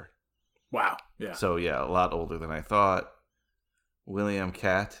 34. Wow. Yeah. So yeah, a lot older than I thought. William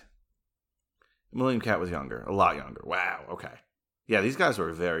Katt was younger, a lot younger. Wow, okay. Yeah, these guys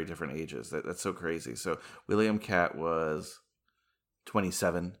were very different ages. That's so crazy. So William Katt was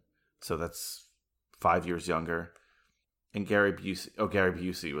 27. So that's 5 years younger. And Gary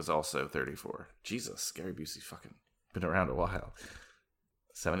Busey was also 34. Jesus, Gary Busey fucking been around a while.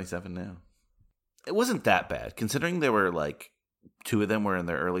 77 now. It wasn't that bad. Considering there were like two of them were in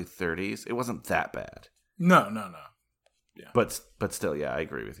their early 30s, it wasn't that bad. No. Yeah. But still, yeah, I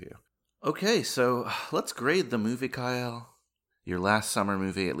agree with you. Okay, so let's grade the movie, Kyle. Your last summer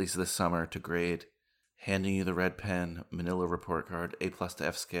movie, at least this summer, to grade. Handing you the red pen, manila report card, A+ to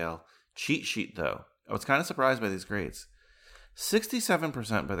F scale. Cheat sheet, though. I was kind of surprised by these grades.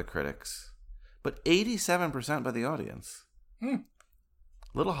 67% by the critics, but 87% by the audience. A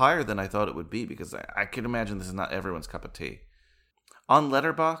little higher than I thought it would be, because I can imagine this is not everyone's cup of tea. On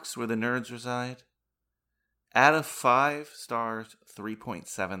Letterboxd, where the nerds reside, out of 5 stars,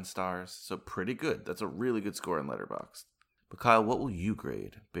 3.7 stars. So pretty good. That's a really good score on Letterboxd. But Kyle, what will you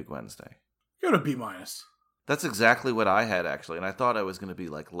grade Big Wednesday? Go to B-. That's exactly what I had, actually. And I thought I was going to be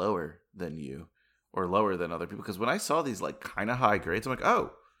like lower than you or lower than other people. Because when I saw these like kind of high grades, I'm like,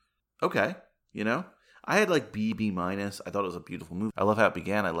 oh, okay. I had like B-. I thought it was a beautiful movie. I love how it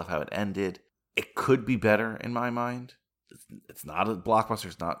began. I love how it ended. It could be better in my mind. It's not a blockbuster.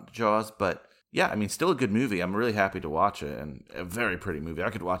 It's not Jaws. But yeah, I mean, still a good movie. I'm really happy to watch it. And a very pretty movie. I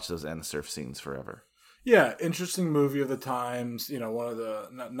could watch those end surf scenes forever. Yeah, interesting movie of the times. One of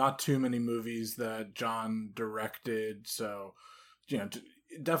the not too many movies that John directed. So,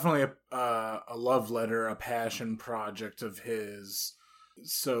 definitely a love letter, a passion project of his.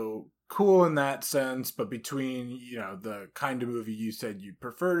 So cool in that sense. But between the kind of movie you said you'd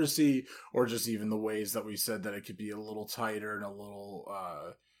prefer to see, or just even the ways that we said that it could be a little tighter and a little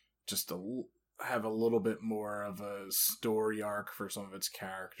have a little bit more of a story arc for some of its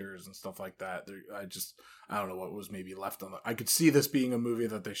characters and stuff like that. I don't know what was maybe left on I could see this being a movie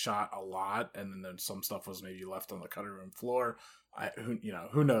that they shot a lot, and then some stuff was maybe left on the cutting room floor.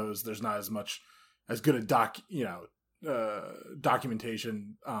 Who knows? There's not as good a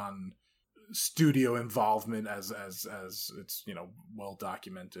documentation on studio involvement as it's well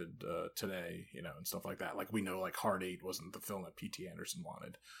documented today, and stuff like that. Like we know, like Hard 8 wasn't the film that P.T. Anderson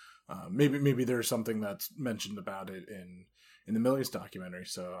wanted. Maybe there's something that's mentioned about it in the Milius documentary,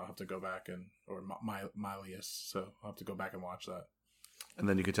 so I'll have to go back or Milius, so I'll have to go back and watch that. And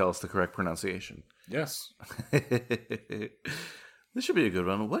then you could tell us the correct pronunciation. Yes. This should be a good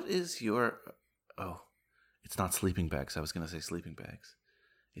one. What is your... Oh, it's not sleeping bags. I was going to say sleeping bags.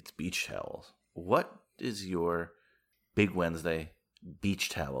 It's beach towels. What is your Big Wednesday beach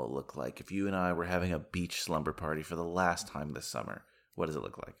towel look like? If you and I were having a beach slumber party for the last time this summer, what does it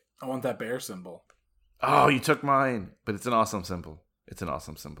look like? I want that bear symbol. Oh, you took mine. But it's an awesome symbol.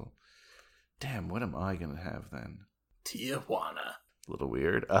 Damn, what am I going to have then? Tijuana. A little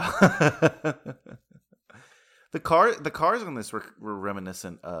weird. The cars on this were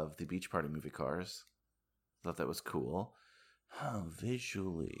reminiscent of the Beach Party movie cars. Thought that was cool.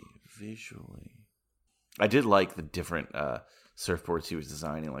 Visually. I did like the different surfboards he was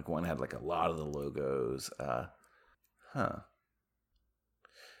designing. Like one had like a lot of the logos.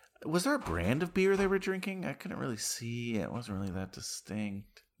 Was there a brand of beer they were drinking? I couldn't really see. It wasn't really that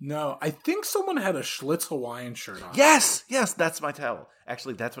distinct. No, I think someone had a Schlitz Hawaiian shirt on. Yes, that's my towel.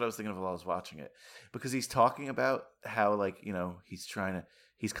 Actually, that's what I was thinking of while I was watching it. Because he's talking about how, like, you know, he's kind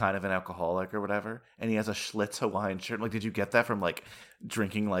of an alcoholic or whatever, and he has a Schlitz Hawaiian shirt. Like, did you get that from, like,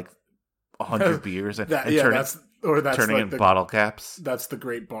 drinking, like, 100 beers and turning in bottle caps? That's the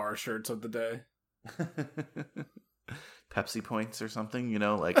great bar shirts of the day. Pepsi points or something, you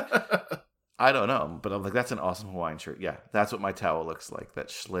know, like... I don't know, but I'm like, that's an awesome Hawaiian shirt. Yeah, that's what my towel looks like. That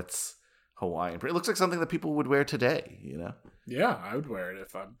Schlitz Hawaiian. It looks like something that people would wear today, you know? Yeah, I would wear it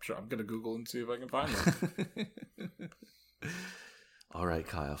if I'm going to Google and see if I can find one. All right,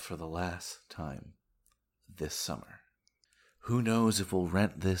 Kyle, for the last time this summer. Who knows if we'll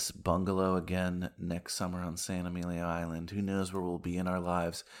rent this bungalow again next summer on San Emilio Island? Who knows where we'll be in our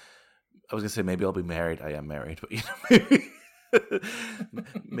lives? I was going to say maybe I'll be married. I am married, but, you know, maybe...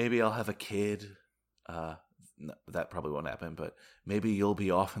 Maybe I'll have a kid. No, that probably won't happen. But maybe you'll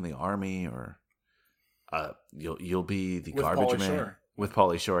be off in the army, or you'll be the garbage man with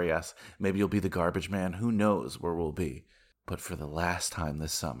Pauly Shore. Yes, maybe you'll be the garbage man. Who knows where we'll be? But for the last time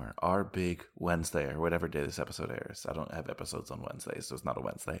this summer, our big Wednesday or whatever day this episode airs. I don't have episodes on Wednesdays, so it's not a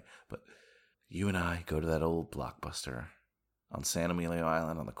Wednesday. But you and I go to that old Blockbuster on San Emilio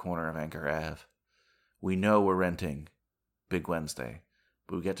Island on the corner of Anchor Ave. We know we're renting Big Wednesday,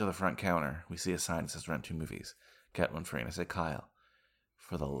 but we get to the front counter, we see a sign that says rent 2 movies, get one free, and I say, Kyle,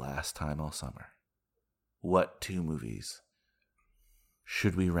 for the last time all summer, what 2 movies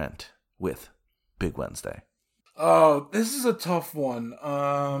should we rent with Big Wednesday? Oh, this is a tough one.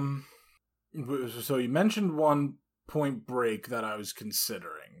 So you mentioned one, Point Break, that I was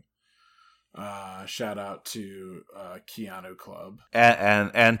considering. Shout out to Keanu Club.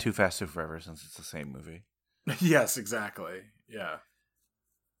 And Too Fast, Too Forever, since it's the same movie. Yes, exactly. Yeah.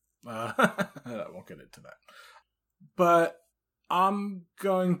 I won't get into that. But I'm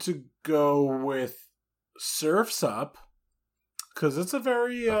going to go with Surf's Up, because it's a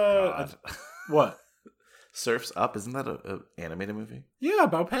very... what? Surf's Up? Isn't that an animated movie? Yeah,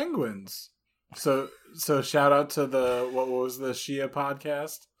 about penguins. So shout out to what was the Shia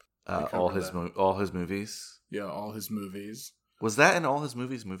podcast? All his movies? Yeah, All His Movies. Was that an All His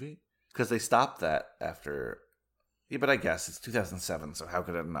Movies movie? Because they stopped that after... Yeah, but I guess it's 2007, so how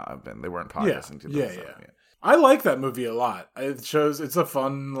could it not have been? They weren't podcasting 2007. Yeah. I like that movie a lot. It's a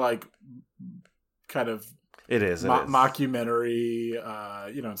fun, like, kind of... It is. Mockumentary.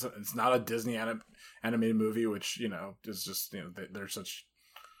 You know, it's not a Disney animated movie, which, you know, is just, you know, they're such...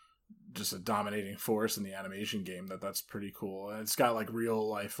 just a dominating force in the animation game that's pretty cool. And it's got, like, real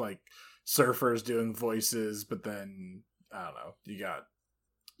life, like, surfers doing voices, but then, I don't know, you got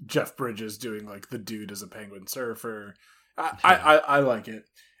Jeff Bridges doing, like, the dude as a penguin surfer. I like it.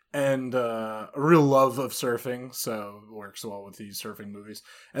 And a real love of surfing, so it works well with these surfing movies.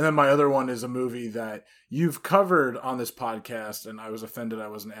 And then my other one is a movie that you've covered on this podcast, and I was offended I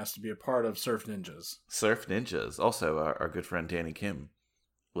wasn't asked to be a part of, Surf Ninjas. Surf Ninjas. Also, our good friend Danny Kim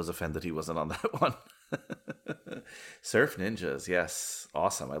was offended he wasn't on that one. Surf Ninjas, yes.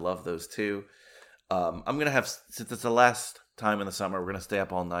 Awesome. I love those too. I'm going to have, since it's the last time in the summer, we're going to stay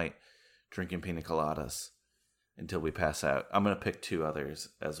up all night drinking pina coladas until we pass out. I'm going to pick 2 others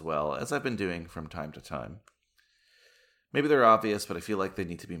as well, as I've been doing from time to time. Maybe they're obvious, but I feel like they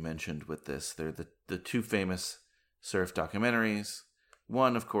need to be mentioned with this. They're the 2 famous surf documentaries.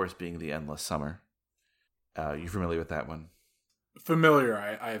 One, of course, being The Endless Summer. You familiar with that one? Familiar.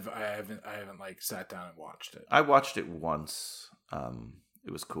 I haven't like sat down and watched it. I watched it once.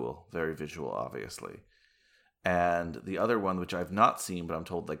 It was cool. Very visual, obviously. And the other one, which I've not seen, but I'm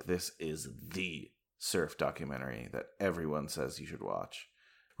told like this is the surf documentary that everyone says you should watch.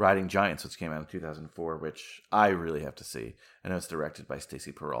 Riding Giants, which came out in 2004, which I really have to see. I know it's directed by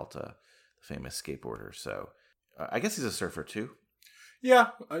Stacy Peralta, the famous skateboarder. So I guess he's a surfer too. Yeah.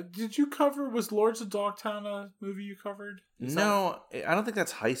 Did you cover, was Lords of Dogtown a movie you covered? No, I don't think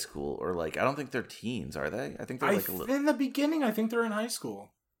that's high school, or like, I don't think they're teens, are they? I think they're like a little... In the beginning, I think they're in high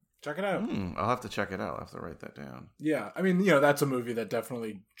school. Check it out. I'll have to check it out. I'll have to write that down. Yeah. I mean, you know, that's a movie that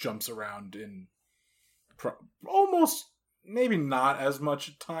definitely jumps around in almost, maybe not as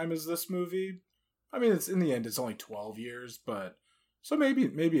much time as this movie. I mean, it's in the end, it's only 12 years, but So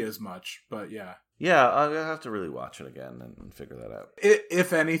maybe as much, but yeah. Yeah, I'll have to really watch it again and figure that out.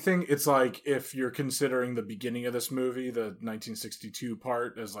 If anything, it's like if you're considering the beginning of this movie, the 1962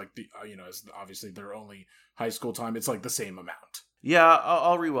 part, as like the as obviously their only high school time, it's like the same amount. Yeah,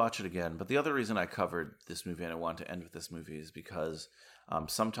 I'll rewatch it again. But the other reason I covered this movie and I want to end with this movie is because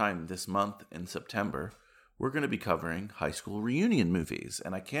sometime this month in September, we're going to be covering high school reunion movies,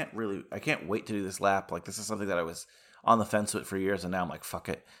 and I can't wait to do this lap. Like, this is something that I was on the fence with for years, and now I'm like, fuck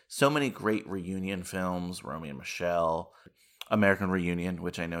it. So many great reunion films, Romy and Michelle, American Reunion,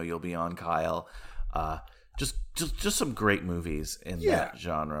 which I know you'll be on, Kyle. Just some great movies in that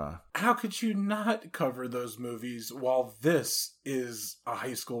genre. How could you not cover those movies while this is a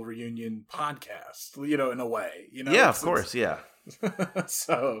high school reunion podcast? In a way, Yeah, of course, yeah.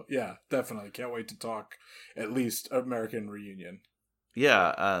 So yeah, definitely can't wait to talk at least American Reunion.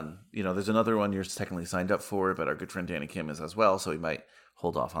 Yeah, there's another one you're technically signed up for, but our good friend Danny Kim is as well, so we might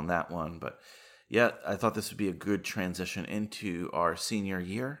hold off on that one. But yeah, I thought this would be a good transition into our senior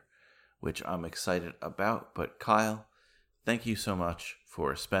year, which I'm excited about. But Kyle, thank you so much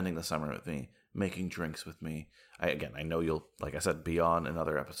for spending the summer with me, making drinks with me. I know you'll, like I said, be on in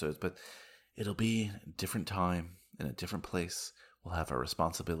other episodes, but it'll be a different time in a different place. We'll have our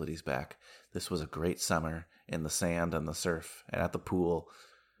responsibilities back. This was a great summer in the sand and the surf and at the pool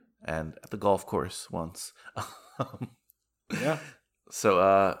and at the golf course once. Yeah.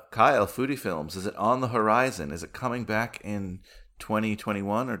 So, Kyle, Foodie Films, is it on the horizon? Is it coming back in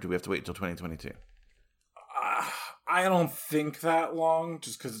 2021, or do we have to wait until 2022? I don't think that long,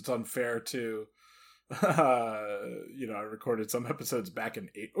 just because it's unfair to... I recorded some episodes back in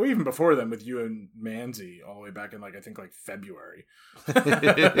or even before then with you and Manzi all the way back in I think February.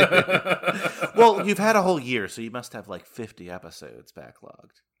 Well, you've had a whole year, so you must have 50 episodes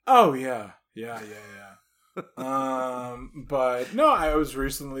backlogged. Oh yeah. But no, I was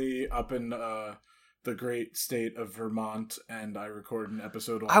recently up in the great state of Vermont, and I recorded an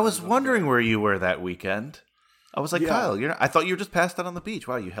episode. I was wondering where you were that weekend. I was like, yeah. Kyle, I thought you were just passed out on the beach.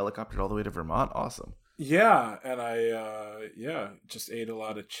 Wow, you helicoptered all the way to Vermont. Awesome. Yeah, and I just ate a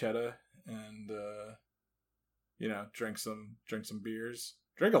lot of cheddar and drank some beers.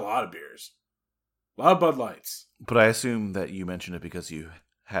 Drank a lot of beers. A lot of Bud Lights. But I assume that you mentioned it because you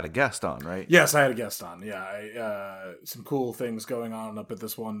had a guest on, right? Yes, I had a guest on. Yeah, some cool things going on up at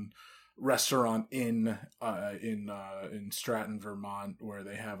this one restaurant in Stratton, Vermont, where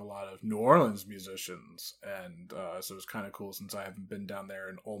they have a lot of New Orleans musicians, and so it was kind of cool since I haven't been down there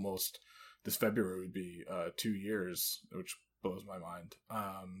in almost this February would be 2 years, which blows my mind.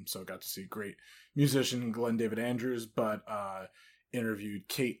 So I got to see great musician Glenn David Andrews, but interviewed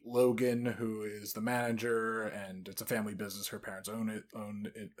Kate Logan, who is the manager, and it's a family business. Her parents own it,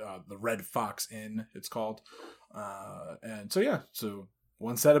 the Red Fox Inn, it's called. And so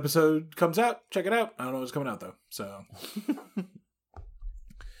once that episode comes out, check it out. I don't know what's coming out though. So,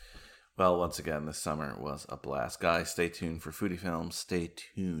 well, once again, this summer was a blast, guys. Stay tuned for Foodie Films. Stay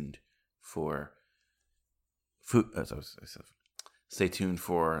tuned for Stay tuned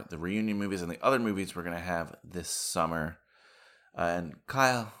for the reunion movies and the other movies we're gonna have this summer. And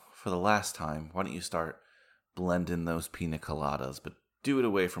Kyle, for the last time, why don't you start blending those pina coladas, but do it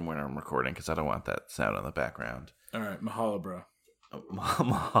away from when I'm recording because I don't want that sound in the background. All right, mahalo, bro.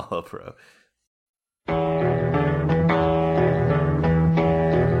 Mahalo, bro.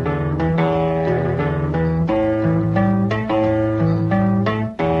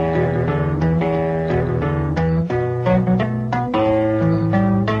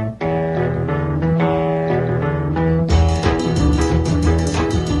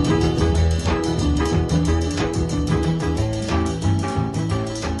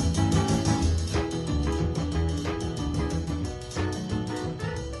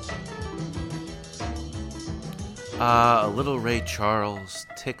 A little Ray Charles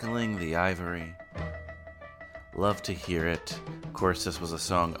tickling the ivory. Love to hear it. Of course, this was a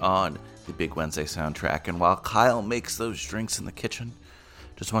song on the Big Wednesday soundtrack. And while Kyle makes those drinks in the kitchen,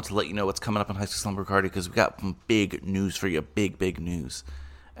 just want to let you know what's coming up on High School Slumber Party because we got some big news for you. Big news.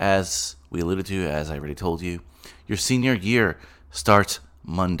 As we alluded to, as I already told you, your senior year starts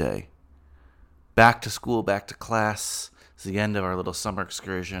Monday. Back to school, back to class. It's the end of our little summer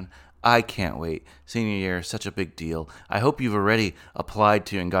excursion. I can't wait. Senior year is such a big deal. I hope you've already applied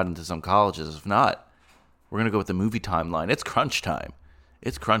to and got into some colleges. If not, we're going to go with the movie timeline. It's crunch time.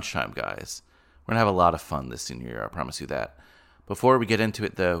 It's crunch time, guys. We're going to have a lot of fun this senior year, I promise you that. Before we get into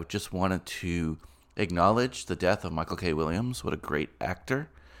it, though, just wanted to acknowledge the death of Michael K. Williams. What a great actor.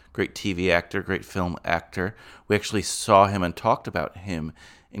 Great TV actor, great film actor. We actually saw him and talked about him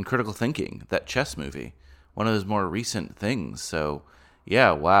in Critical Thinking, that chess movie. one of his more recent things. So,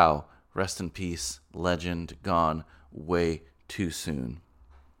 yeah, wow. Rest in peace, legend, gone way too soon.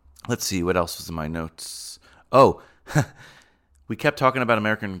 Let's see, what else was in my notes? Oh, we kept talking about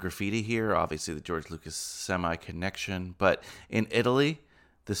American Graffiti here, obviously the George Lucas semi-connection, but in Italy,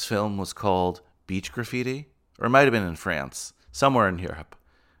 this film was called Beach Graffiti, or it might have been in France, somewhere in Europe.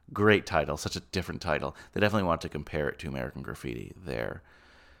 Great title, such a different title. They definitely want to compare it to American Graffiti there.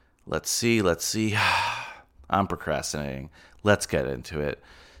 Let's see. I'm procrastinating. Let's get into it.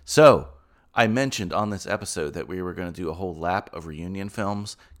 So, I mentioned on this episode that we were going to do a whole lap of reunion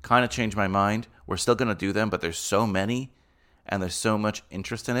films. Kind of changed my mind. We're still going to do them, but there's so many, and there's so much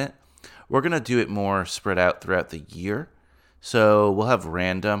interest in it. We're going to do it more spread out throughout the year. So we'll have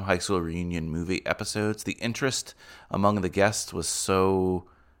random high school reunion movie episodes. The interest among the guests was so,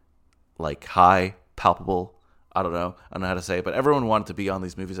 high, palpable. I don't know how to say it, but everyone wanted to be on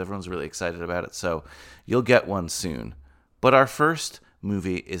these movies. Everyone's really excited about it, so you'll get one soon. But our first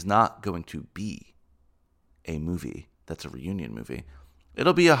movie is not going to be a movie that's a reunion movie.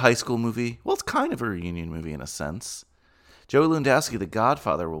 It'll be a high school movie. Well, it's kind of a reunion movie in a sense. Joey Lewandowski, The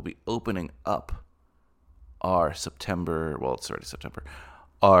Godfather, will be opening up our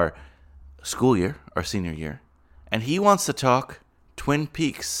our school year, our senior year. And he wants to talk Twin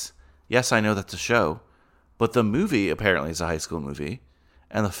Peaks. Yes, I know that's a show, but the movie apparently is a high school movie.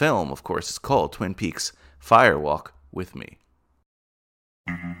 And the film, of course, is called Twin Peaks Fire Walk with Me.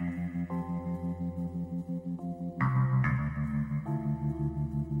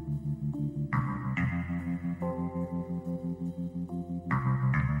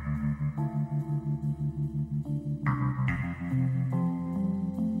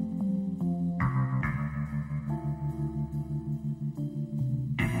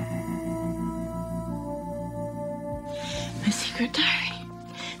 My secret diary.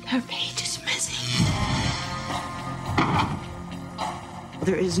 That page is missing.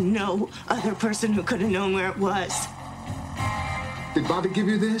 There is no other person who could have known where it was. Did Bobby give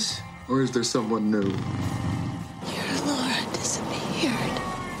you this? Or is there someone new? Your Laura disappeared.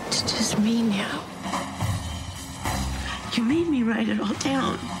 It's just me now. You made me write it all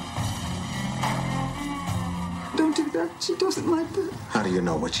down. Don't do that. She doesn't like that. How do you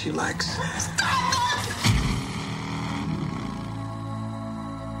know what she likes?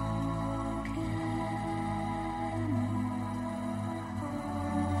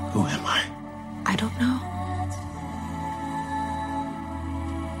 Who am I? I don't know.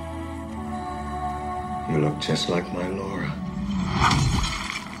 You look just like my Laura.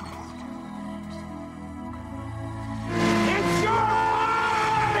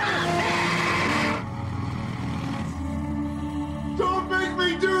 Don't make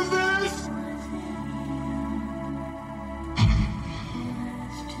me do this!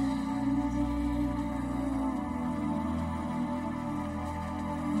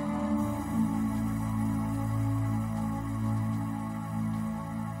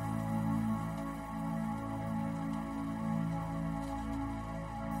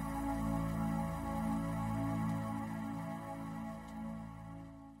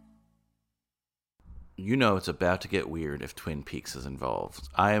 You know it's about to get weird if Twin Peaks is involved.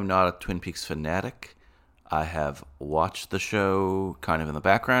 I am not a Twin Peaks fanatic. I have watched the show kind of in the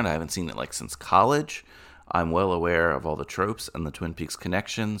background. I haven't seen it since college. I'm well aware of all the tropes and the Twin Peaks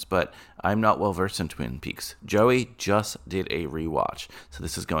connections, but I'm not well versed in Twin Peaks. Joey just did a rewatch, so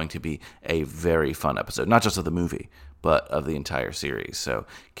this is going to be a very fun episode, not just of the movie, but of the entire series. So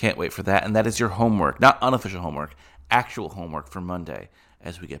can't wait for that. And that is your homework, not unofficial homework, actual homework for Monday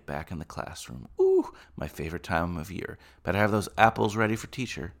as we get back in the classroom. Ooh, my favorite time of year. Better have those apples ready for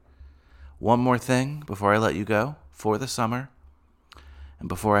teacher. One more thing before I let you go for the summer, and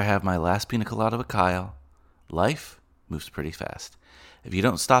before I have my last pina colada with Kyle. Life moves pretty fast. If you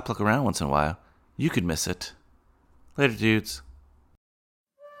don't stop to look around once in a while, you could miss it. Later, dudes.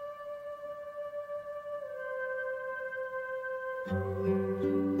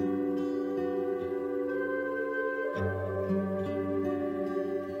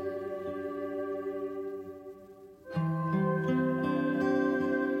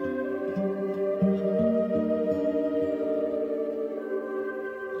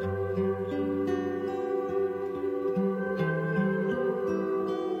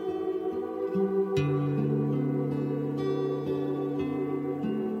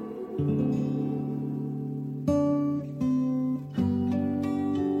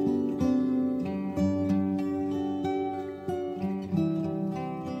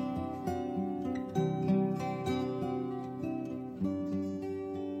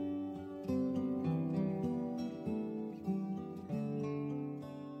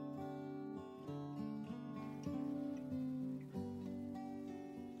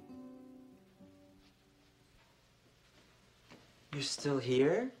 You're still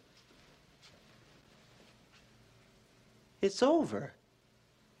here? It's over.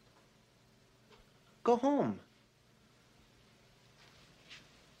 Go home.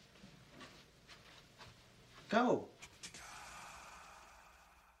 Go.